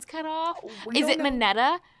his hands cut off? Is it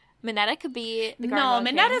Minetta? Minetta could be the Gargoyle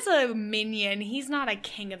King. No, Minetta's a minion. He's not a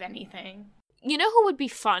king of anything. You know who would be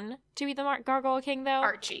fun to be the Gargoyle King, though?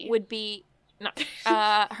 Archie. Would be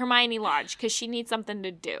Hermione Lodge, because she needs something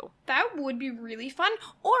to do. That would be really fun.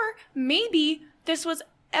 Or maybe this was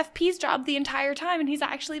FP's job the entire time and he's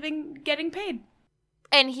actually been getting paid.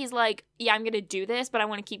 And he's like, yeah, I'm going to do this, but I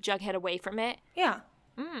want to keep Jughead away from it. Yeah.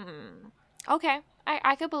 Okay.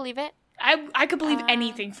 I could believe it. I could believe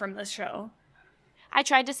anything from this show. I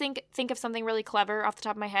tried to think of something really clever off the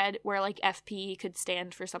top of my head where, like, FP could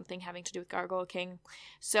stand for something having to do with Gargoyle King.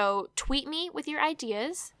 So tweet me with your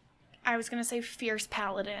ideas. I was going to say Fierce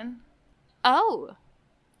Paladin. Oh,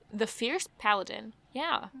 the Fierce Paladin.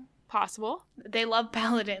 Yeah, possible. They love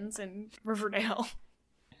paladins in Riverdale.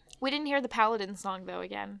 We didn't hear the Paladin song, though,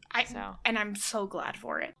 again. And I'm so glad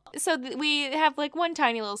for it. So we have, like, one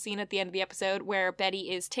tiny little scene at the end of the episode where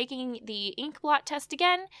Betty is taking the ink blot test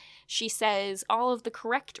again. She says all of the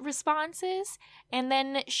correct responses, and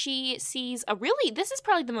then she sees this is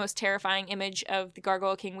probably the most terrifying image of the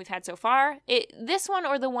Gargoyle King we've had so far. This one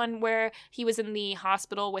or the one where he was in the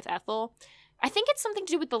hospital with Ethel. I think it's something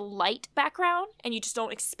to do with the light background, and you just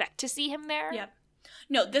don't expect to see him there. Yep.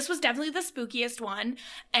 No, this was definitely the spookiest one,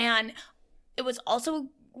 and it was also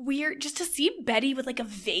weird just to see Betty with, like, a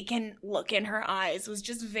vacant look in her eyes was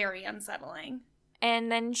just very unsettling.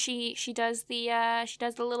 And then she does the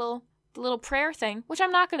little prayer thing, which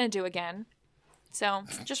I'm not going to do again. So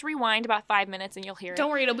just rewind about 5 minutes and you'll hear it.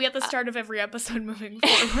 Don't worry, it'll be at the start of every episode moving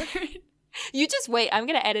forward. You just wait. I'm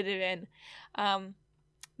going to edit it in.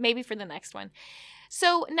 Maybe for the next one.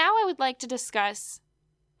 So now I would like to discuss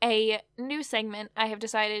a new segment I have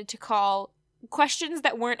decided to call Questions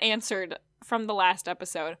That Weren't Answered from the last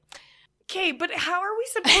episode. Okay, but how are we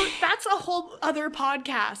supposed... That's a whole other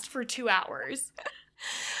podcast for 2 hours.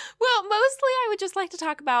 Well, mostly I would just like to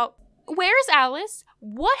talk about where's Alice?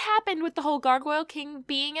 What happened with the whole Gargoyle King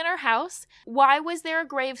being in her house? Why was there a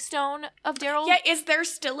gravestone of Daryl? Yeah, is there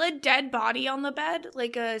still a dead body on the bed?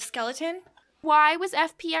 Like a skeleton? Why was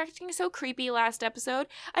FP acting so creepy last episode?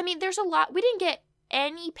 I mean, there's a lot... We didn't get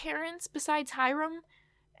any parents besides Hiram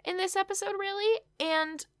in this episode, really,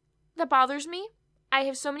 and that bothers me. I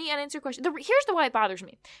have so many unanswered questions. Here's why it bothers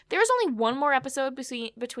me. There's only one more episode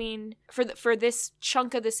between for this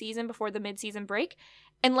chunk of the season before the mid-season break,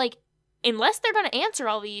 and, like, unless they're going to answer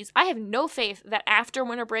all these, I have no faith that after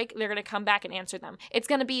winter break, they're going to come back and answer them. It's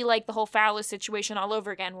going to be like the whole Fowler situation all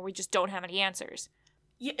over again where we just don't have any answers.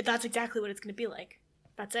 Yeah, that's exactly what it's going to be like.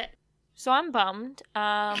 That's it. So I'm bummed.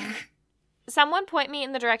 Someone point me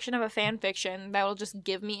in the direction of a fan fiction that will just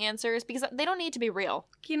give me answers, because they don't need to be real.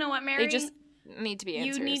 You know what, Mary? They just need to be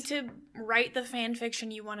answers. You need to write the fan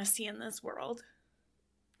fiction you want to see in this world.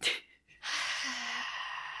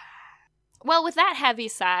 Well, with that heavy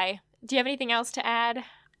sigh, do you have anything else to add?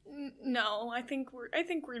 No, I think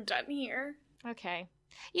we're done here. Okay.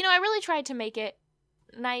 You know, I really tried to make it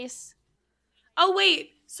nice. Oh,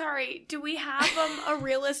 wait. Sorry. Do we have a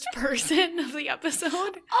realist person of the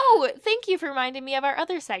episode? Oh, thank you for reminding me of our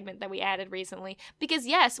other segment that we added recently. Because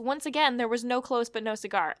yes, once again, there was no close but no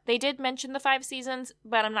cigar. They did mention the 5 seasons,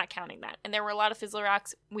 but I'm not counting that. And there were a lot of Fizzler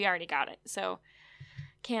Rocks. We already got it, so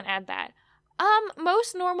can't add that.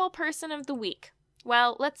 Most normal person of the week.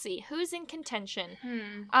 Well, let's see. Who's in contention?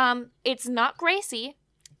 It's not Gracie.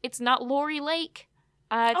 It's not Lori Lake.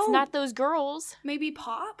 It's not those girls. Maybe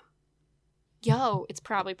Pop? Yo, it's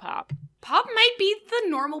probably Pop. Pop might be the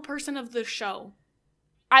normal person of the show.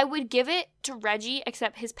 I would give it to Reggie,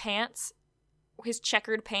 except his pants, his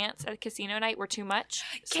checkered pants at casino night were too much.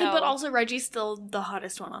 Okay, but also Reggie's still the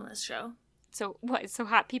hottest one on this show. So what? So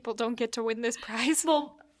hot people don't get to win this prize?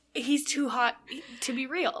 Well, he's too hot to be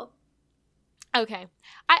real. Okay.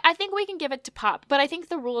 I think we can give it to Pop, but I think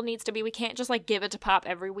the rule needs to be we can't just, like, give it to Pop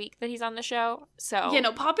every week that he's on the show, so... Yeah,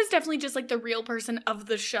 no, Pop is definitely just, like, the real person of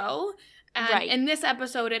the show, and right. In this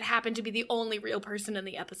episode, it happened to be the only real person in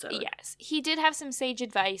the episode. Yes. He did have some sage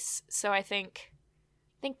advice, so I think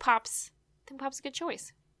Pop's a good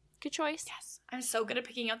choice. Good choice. Yes. I'm so good at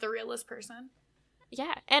picking out the realest person.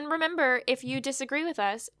 Yeah, and remember, if you disagree with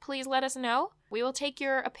us, please let us know. We will take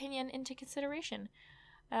your opinion into consideration.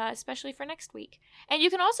 Especially for next week. And you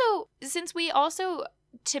can also, since we also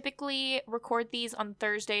typically record these on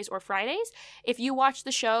Thursdays or Fridays, if you watch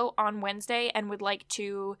the show on Wednesday and would like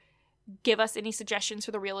to give us any suggestions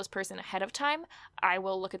for the realest person ahead of time, I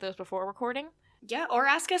will look at those before recording. Yeah, or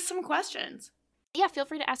ask us some questions. Yeah, feel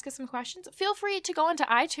free to ask us some questions. Feel free to go into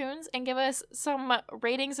iTunes and give us some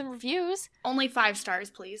ratings and reviews. Only 5 stars,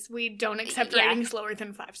 please. We don't accept ratings lower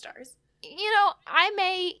than 5 stars. You know, I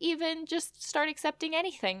may even just start accepting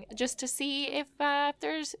anything just to see if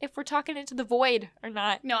we're talking into the void or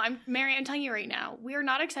not. No, Mary, I'm telling you right now, we are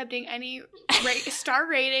not accepting any star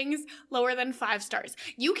ratings lower than 5 stars.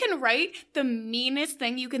 You can write the meanest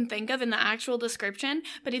thing you can think of in the actual description,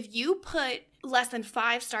 but if you put less than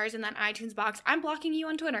 5 stars in that iTunes box, I'm blocking you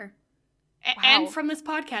on Twitter. Wow. And from this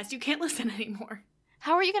podcast, you can't listen anymore.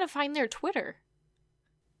 How are you going to find their Twitter?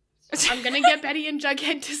 I'm going to get Betty and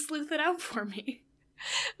Jughead to sleuth it out for me.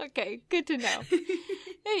 Okay, good to know.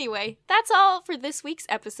 Anyway, that's all for this week's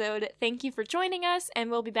episode. Thank you for joining us, and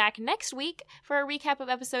we'll be back next week for a recap of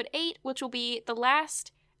episode 8, which will be the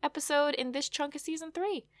last episode in this chunk of season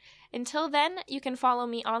 3. Until then, you can follow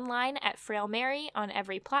me online at Frail Mary on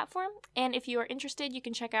every platform, and if you are interested, you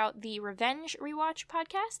can check out the Revenge Rewatch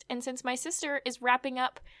podcast. And since my sister is wrapping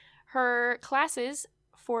up her classes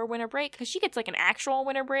for winter break, because she gets like an actual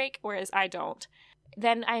winter break, whereas I don't,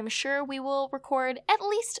 then I'm sure we will record at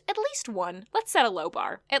least one. Let's set a low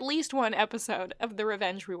bar. At least one episode of the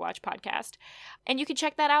Revenge Rewatch podcast. And you can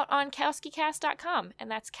check that out on KowskiCast.com,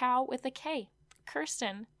 and that's cow with a K.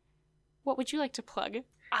 Kirsten, what would you like to plug?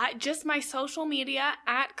 Just my social media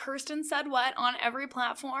at Kirsten Said What on every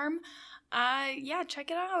platform. Yeah,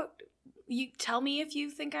 check it out. You tell me if you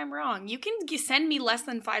think I'm wrong. You can send me less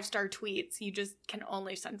than 5-star tweets. You just can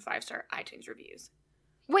only send 5-star iTunes reviews.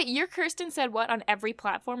 Wait, your Kirsten Said What on every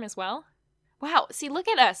platform as well? Wow, see, look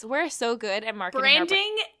at us. We're so good at marketing.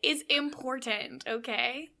 Branding is important,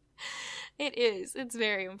 okay? It is. It's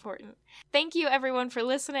very important. Thank you, everyone, for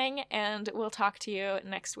listening, and we'll talk to you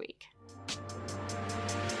next week.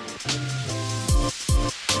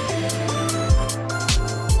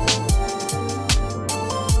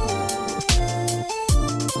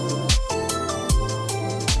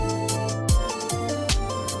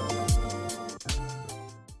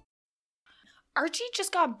 Archie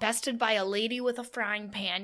just got bested by a lady with a frying pan.